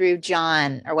read through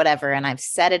John or whatever. And I've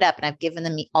set it up and I've given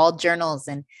them all journals,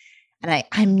 and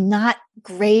I'm not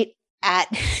great at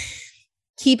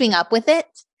keeping up with it.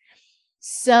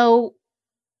 So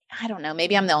I don't know,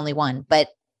 maybe I'm the only one, but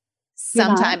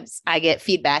sometimes I get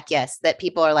feedback, yes, that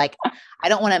people are like, I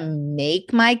don't want to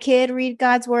make my kid read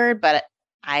God's word, but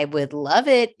I would love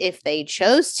it if they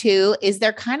chose to. Is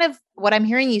there kind of what I'm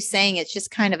hearing you saying? It's just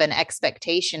kind of an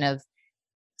expectation of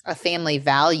a family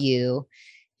value.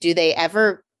 Do they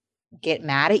ever get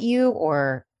mad at you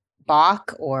or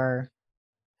balk, or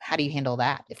how do you handle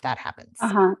that if that happens?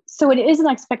 So it is an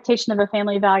expectation of a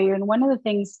family value. And one of the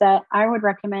things that I would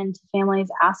recommend to families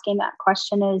asking that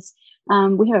question is,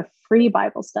 we have a free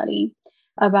Bible study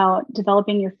about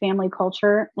developing your family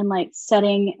culture and like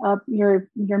setting up your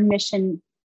mission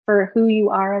for who you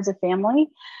are as a family.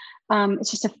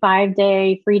 It's just a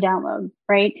 5-day free download,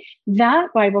 right?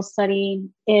 That Bible study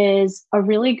is a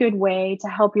really good way to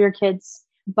help your kids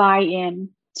buy in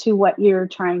to what you're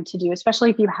trying to do, especially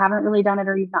if you haven't really done it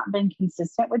or you've not been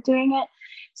consistent with doing it.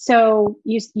 So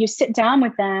you sit down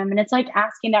with them, and it's like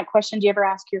asking that question. Do you ever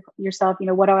ask yourself,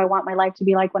 what do I want my life to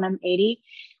be like when I'm 80?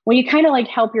 Well, you kind of like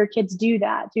help your kids do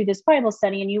that through this Bible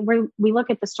study. And we look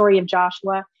at the story of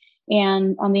Joshua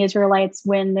and on the Israelites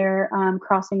when they're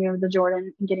crossing over the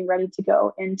Jordan and getting ready to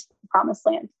go into the promised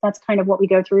land. That's kind of what we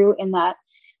go through in that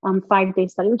 5-day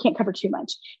study. We can't cover too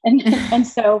much. And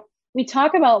so we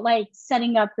talk about like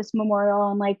setting up this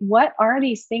memorial and like, what are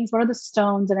these things? What are the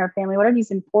stones in our family? What are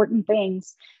these important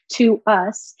things to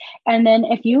us? And then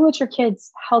if you let your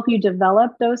kids help you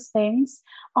develop those things,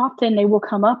 often they will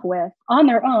come up with on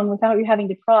their own without you having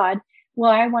to prod.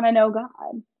 Well, I want to know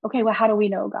God. Okay, well, how do we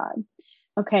know God?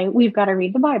 Okay, we've got to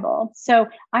read the Bible. So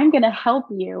I'm going to help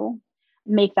you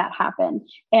make that happen.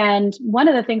 And one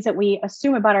of the things that we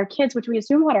assume about our kids, which we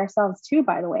assume about ourselves too,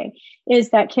 by the way, is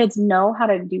that kids know how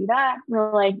to do that.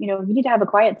 We're like, you need to have a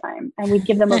quiet time. And we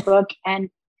give them a book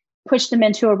and push them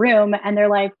into a room. And they're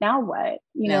like, now what?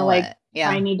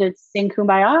 I need to sing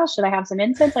Kumbaya. Should I have some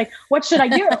incense? Like, what should I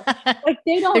do? Like,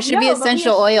 they don't There should be know,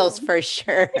 essential oils for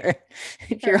sure.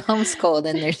 If you're homeschooled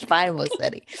and there's Bible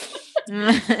study.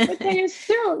 But we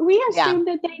assume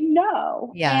that they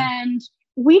know. Yeah. And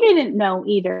we didn't know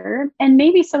either. And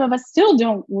maybe some of us still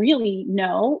don't really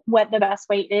know what the best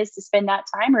way is to spend that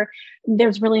time, or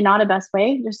there's really not a best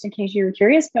way, just in case you were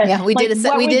curious. But yeah, we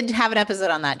did have an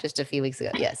episode on that just a few weeks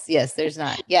ago. Yes, there's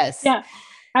not. Yes. Yeah.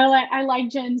 I like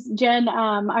Jen.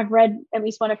 I've read at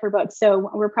least one of her books,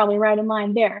 so we're probably right in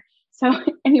line there. So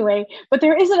anyway, but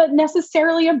there isn't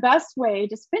necessarily a best way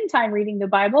to spend time reading the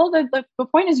Bible. The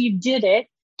point is you did it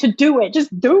to do it.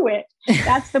 Just do it.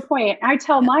 That's the point. I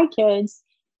tell my kids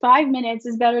 5 minutes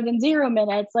is better than 0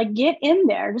 minutes. Like, get in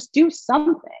there, just do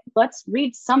something. Let's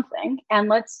read something and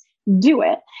let's do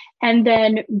it. And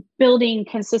then building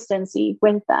consistency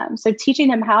with them. So teaching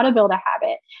them how to build a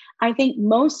habit. I think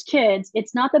most kids,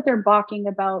 it's not that they're balking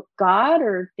about God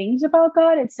or things about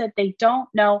God. It's that they don't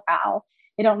know how.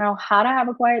 They don't know how to have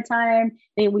a quiet time.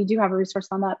 We do have a resource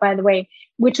on that, by the way,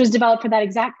 which was developed for that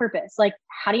exact purpose. Like,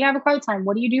 how do you have a quiet time?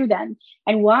 What do you do then?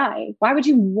 And why? Why would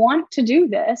you want to do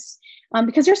this?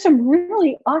 Because there's some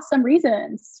really awesome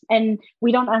reasons. And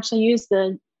we don't actually use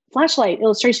the flashlight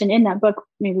illustration in that book.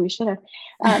 Maybe we should have.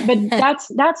 But that's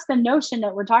the notion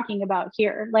that we're talking about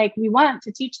here. Like, we want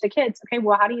to teach the kids, okay,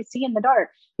 well, how do you see in the dark?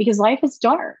 Because life is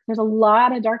dark. There's a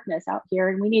lot of darkness out here,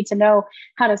 and we need to know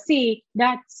how to see.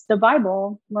 That's the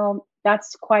Bible. Well,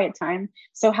 that's quiet time.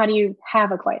 So how do you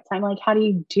have a quiet time? Like, how do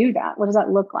you do that? What does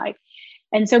that look like?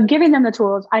 And so giving them the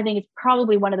tools, I think, is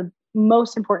probably one of the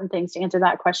most important things to answer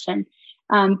that question.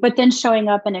 But then showing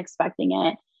up and expecting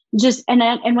it.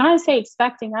 And when I say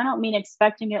expecting, I don't mean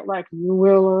expecting it like you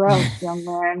will or else, young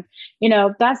man.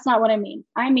 That's not what I mean.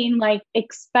 I mean, like,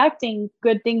 expecting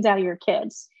good things out of your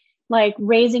kids, like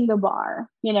raising the bar,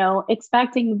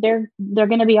 expecting they're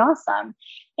going to be awesome.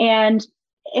 And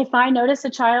if I notice a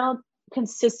child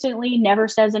consistently never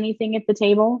says anything at the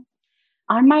table,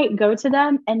 I might go to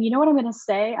them, and you know what I'm going to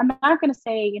say? I'm not going to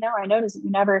say, I notice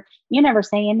that you never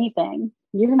say anything.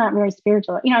 You're not very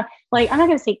spiritual. Like, I'm not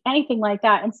going to say anything like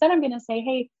that. Instead, I'm going to say,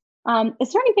 hey,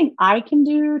 is there anything I can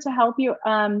do to help you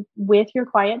with your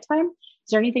quiet time?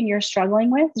 Is there anything you're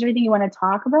struggling with? Is there anything you want to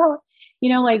talk about?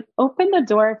 Like, open the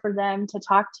door for them to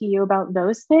talk to you about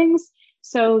those things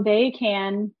so they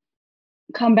can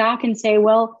come back and say,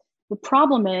 well, the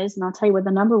problem is, and I'll tell you what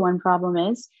the number one problem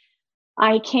is,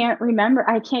 I can't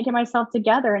get myself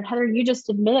together. And Heather, you just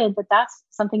admitted that that's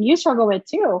something you struggle with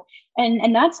too.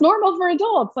 And that's normal for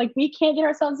adults. Like, we can't get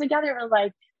ourselves together. We're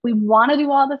like, we want to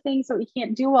do all the things, but we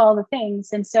can't do all the things.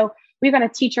 And so we've got to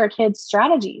teach our kids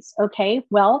strategies. Okay,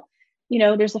 well,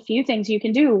 there's a few things you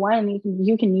can do. One,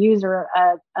 you can use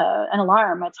an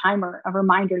alarm, a timer, a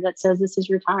reminder that says this is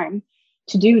your time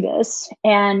to do this.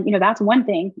 And, that's one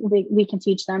thing we can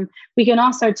teach them. We can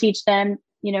also teach them,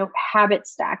 habit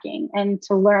stacking, and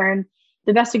to learn.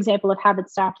 The best example of habit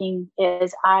stacking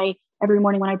is every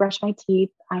morning when I brush my teeth,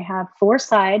 I have 4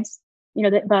 sides,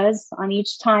 that buzz on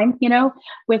each time,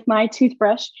 with my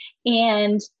toothbrush.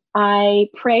 And I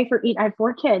pray for I have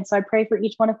 4 kids. So I pray for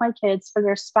each one of my kids for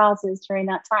their spouses during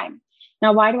that time.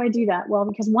 Now, why do I do that? Well,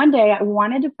 because one day I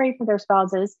wanted to pray for their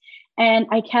spouses, and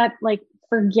I kept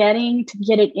forgetting to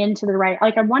get it into the right,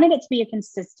 I wanted it to be a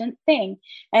consistent thing.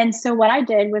 And so what I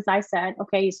did was I said,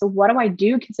 okay, so what do I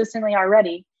do consistently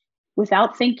already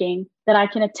without thinking that I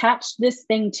can attach this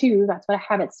thing to? That's what a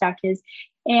habit stack is.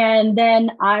 And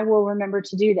then I will remember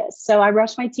to do this. So I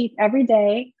brush my teeth every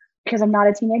day because I'm not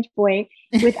a teenage boy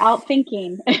without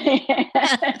thinking.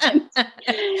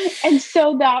 And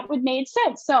so that would make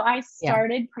sense. So I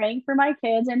started praying for my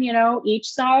kids, and,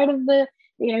 each side of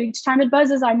each time it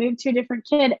buzzes, I move to a different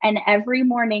kid. And every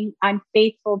morning I'm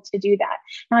faithful to do that.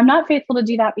 And I'm not faithful to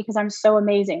do that because I'm so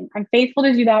amazing. I'm faithful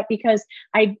to do that because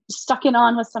I stuck it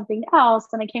on with something else.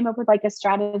 And I came up with like a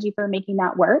strategy for making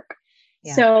that work.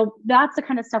 Yeah. So that's the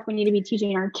kind of stuff we need to be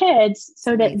teaching our kids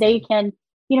so that they can,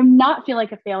 not feel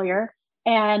like a failure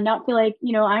and not feel like,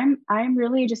 I'm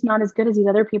really just not as good as these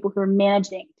other people who are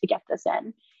managing to get this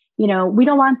in. We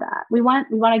don't want that. We want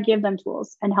to give them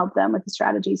tools and help them with the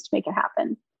strategies to make it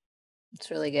happen.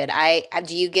 It's really good.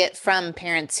 Do you get from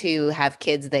parents who have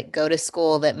kids that go to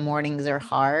school that mornings are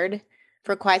hard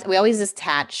for quiet? We always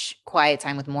attach quiet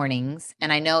time with mornings.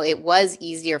 And I know it was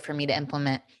easier for me to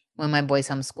implement when my boys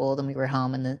homeschooled and we were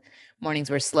home and the mornings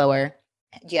were slower.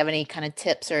 Do you have any kind of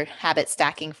tips or habit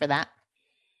stacking for that?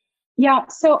 Yeah.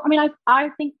 So, I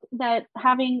think that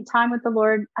having time with the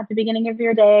Lord at the beginning of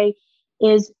your day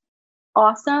is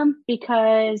awesome,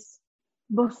 because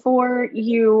before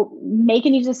you make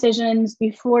any decisions,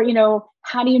 before,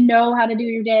 how do you know how to do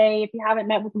your day if you haven't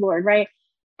met with the Lord, right?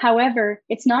 However,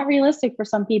 it's not realistic for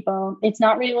some people. It's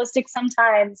not realistic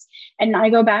sometimes. And I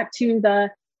go back to the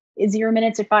 0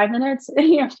 minutes or 5 minutes,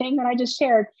 thing that I just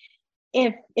shared.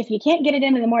 If you can't get it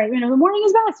in the morning, the morning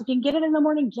is best. If you can get it in the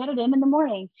morning, get it in the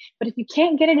morning. But if you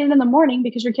can't get it in the morning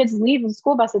because your kids leave the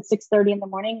school bus at 6:30 in the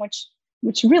morning, which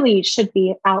really should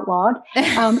be outlawed.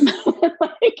 So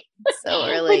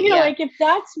early. If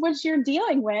that's what you're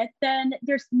dealing with, then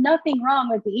there's nothing wrong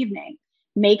with the evening.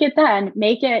 Make it then.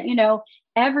 Make it,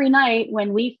 every night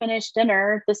when we finish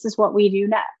dinner, this is what we do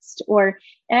next. Or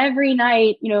every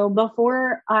night,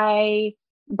 before I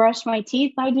brush my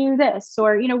teeth, I do this.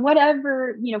 Or,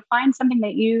 whatever, find something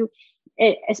that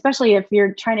especially if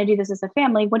you're trying to do this as a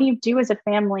family, what do you do as a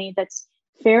family that's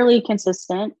fairly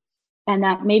consistent? And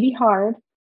that may be hard,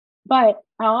 but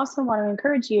I also want to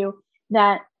encourage you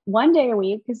that 1 day a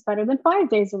week is better than 5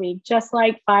 days a week, just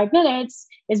like 5 minutes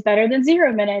is better than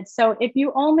 0 minutes. So if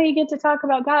you only get to talk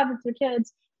about God with your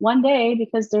kids 1 day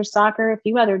because there's soccer a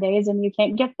few other days and you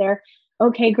can't get there,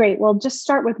 okay, great. Well, just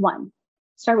start with one.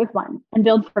 Start with one and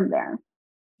build from there.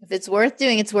 If it's worth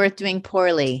doing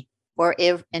poorly or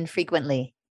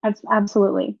infrequently.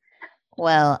 Absolutely.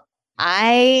 Well,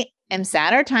 I am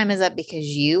sad our time is up because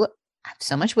you have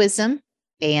so much wisdom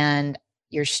and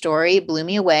your story blew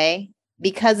me away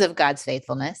because of God's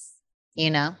faithfulness.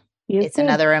 It's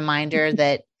another reminder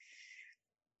that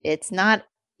it's not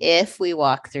if we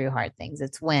walk through hard things,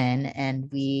 it's when. And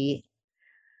we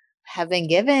have been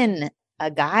given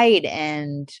a guide,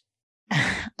 and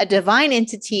a divine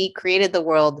entity created the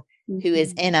world who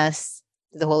is in us,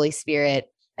 the Holy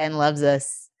Spirit, and loves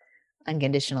us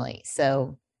unconditionally.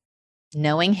 So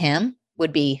knowing him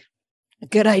would be a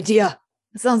good idea.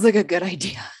 It sounds like a good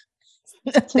idea.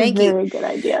 Thank you. Very good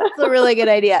idea. It's a really good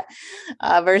idea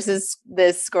versus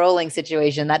this scrolling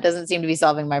situation. That doesn't seem to be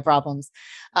solving my problems.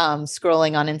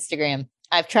 Scrolling on Instagram.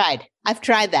 I've tried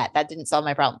that. That didn't solve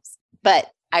my problems, but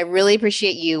I really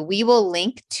appreciate you. We will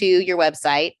link to your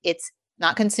website. It's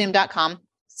notconsumed.com.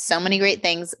 So many great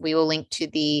things. We will link to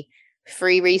the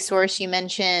free resource you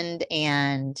mentioned,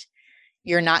 and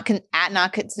you're at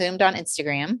Not Consumed on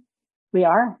Instagram. We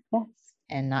are, yes.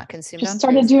 And Not Consumed just on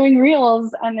started doing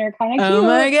reels, and they're kind of cute. Oh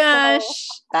my gosh.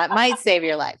 So. That might save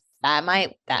your life. That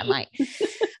might.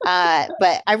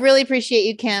 But I really appreciate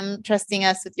you, Kim, trusting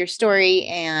us with your story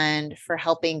and for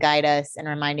helping guide us and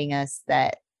reminding us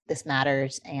that this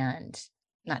matters and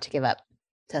not to give up.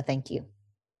 So thank you.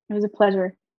 It was a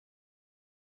pleasure.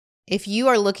 If you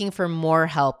are looking for more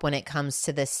help when it comes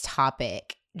to this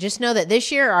topic, just know that this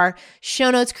year our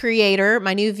show notes creator,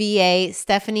 my new VA,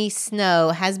 Stephanie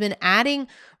Snow, has been adding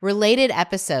related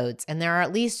episodes, and there are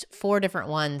at least 4 different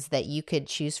ones that you could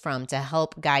choose from to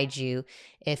help guide you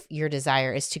if your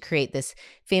desire is to create this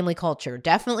family culture.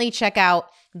 Definitely check out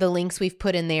the links we've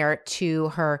put in there to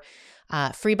her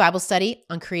free Bible study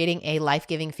on creating a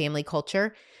life-giving family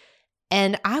culture.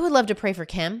 And I would love to pray for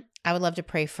Kim. I would love to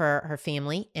pray for her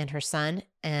family and her son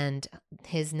and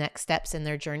his next steps in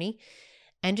their journey.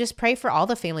 And just pray for all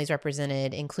the families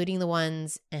represented, including the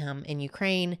ones in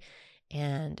Ukraine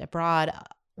and abroad.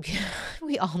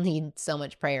 We all need so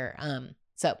much prayer.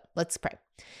 So let's pray.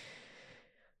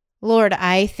 Lord,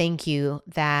 I thank you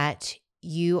that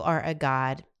you are a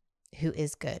God who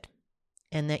is good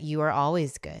and that you are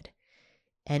always good.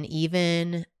 And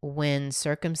even when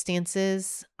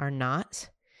circumstances are not,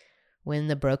 when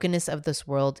the brokenness of this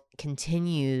world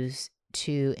continues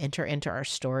to enter into our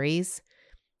stories,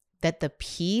 that the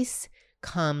peace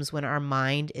comes when our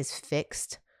mind is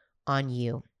fixed on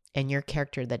you and your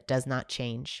character that does not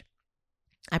change.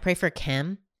 I pray for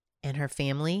Kim and her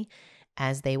family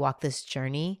as they walk this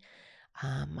journey.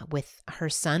 With her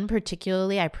son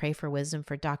particularly, I pray for wisdom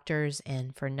for doctors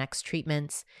and for next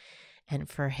treatments and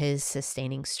for his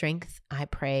sustaining strength. I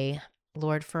pray,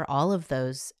 Lord, for all of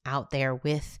those out there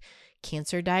with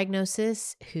cancer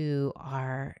diagnosis who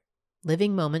are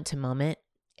living moment to moment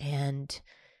and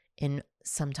in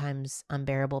sometimes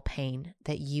unbearable pain,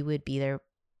 that you would be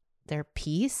their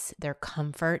peace, their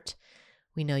comfort.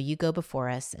 We know you go before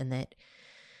us and that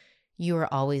you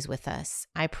are always with us.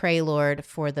 I pray, Lord,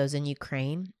 for those in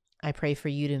Ukraine. I pray for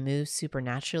you to move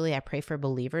supernaturally. I pray for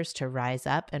believers to rise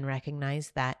up and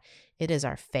recognize that it is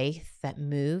our faith that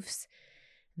moves,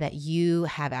 that you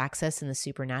have access in the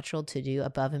supernatural to do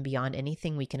above and beyond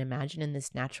anything we can imagine in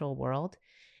this natural world,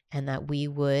 and that we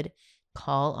would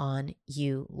call on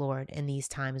you, Lord, in these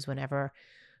times whenever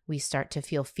we start to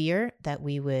feel fear, that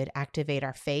we would activate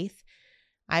our faith.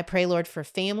 I pray, Lord, for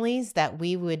families, that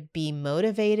we would be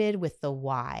motivated with the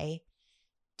why,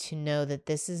 to know that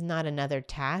this is not another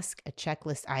task, a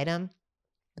checklist item,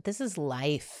 but this is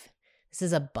life. This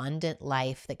is abundant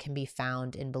life that can be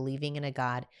found in believing in a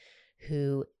God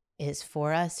who is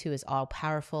for us, who is all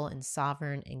powerful and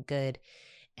sovereign and good.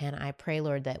 And I pray,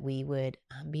 Lord, that we would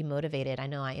be motivated. I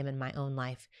know I am in my own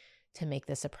life to make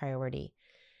this a priority.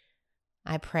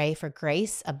 I pray for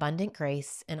grace, abundant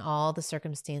grace in all the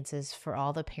circumstances for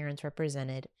all the parents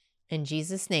represented. In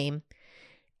Jesus' name,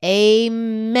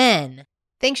 amen.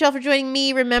 Thanks, y'all, for joining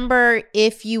me. Remember,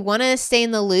 if you want to stay in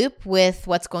the loop with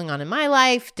what's going on in my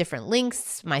life, different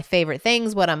links, my favorite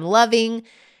things, what I'm loving,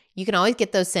 you can always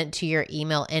get those sent to your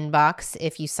email inbox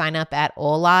if you sign up at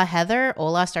Ola Heather.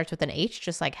 Ola starts with an H,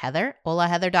 just like Heather,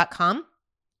 olaheather.com.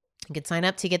 You can sign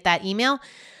up to get that email.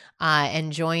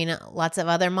 And join lots of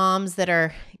other moms that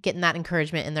are getting that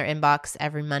encouragement in their inbox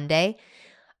every Monday.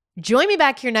 Join me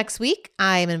back here next week.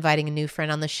 I am inviting a new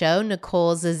friend on the show,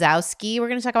 Nicole Zazowski. We're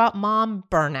going to talk about mom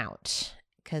burnout,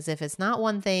 because if it's not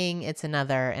one thing, it's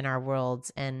another in our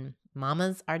worlds, and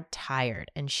mamas are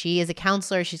tired. And she is a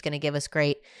counselor. She's going to give us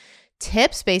great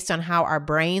tips based on how our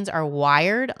brains are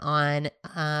wired on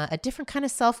a different kind of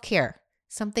self-care,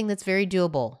 something that's very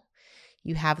doable.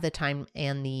 You have the time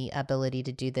and the ability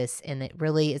to do this, and it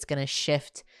really is going to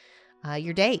shift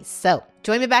your days. So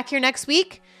join me back here next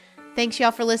week. Thanks, y'all,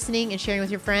 for listening and sharing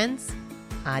with your friends.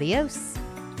 Adios.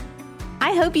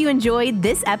 I hope you enjoyed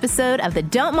this episode of the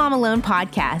Don't Mom Alone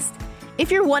podcast. If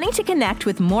you're wanting to connect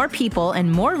with more people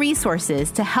and more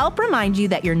resources to help remind you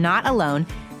that you're not alone,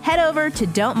 head over to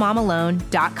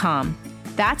don'tmomalone.com.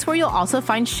 That's where you'll also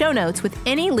find show notes with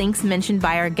any links mentioned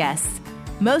by our guests.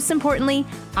 Most importantly,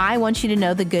 I want you to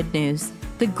know the good news,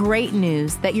 the great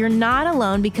news that you're not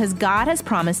alone because God has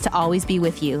promised to always be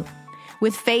with you.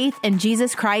 With faith in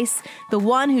Jesus Christ, the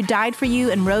one who died for you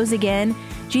and rose again,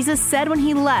 Jesus said when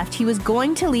he left, he was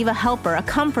going to leave a helper, a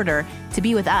comforter, to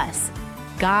be with us.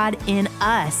 God in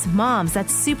us. Moms,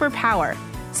 that's superpower.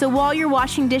 So while you're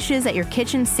washing dishes at your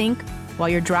kitchen sink, while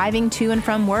you're driving to and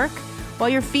from work, while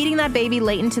you're feeding that baby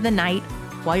late into the night,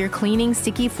 while you're cleaning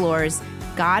sticky floors,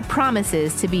 God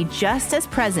promises to be just as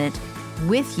present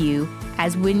with you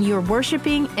as when you're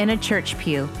worshiping in a church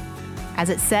pew. As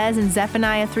it says in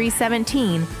Zephaniah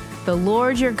 3:17, the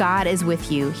Lord your God is with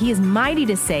you. He is mighty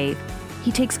to save.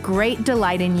 He takes great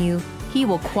delight in you. He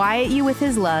will quiet you with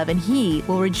his love, and he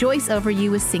will rejoice over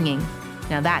you with singing.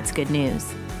 Now that's good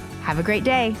news. Have a great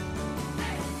day.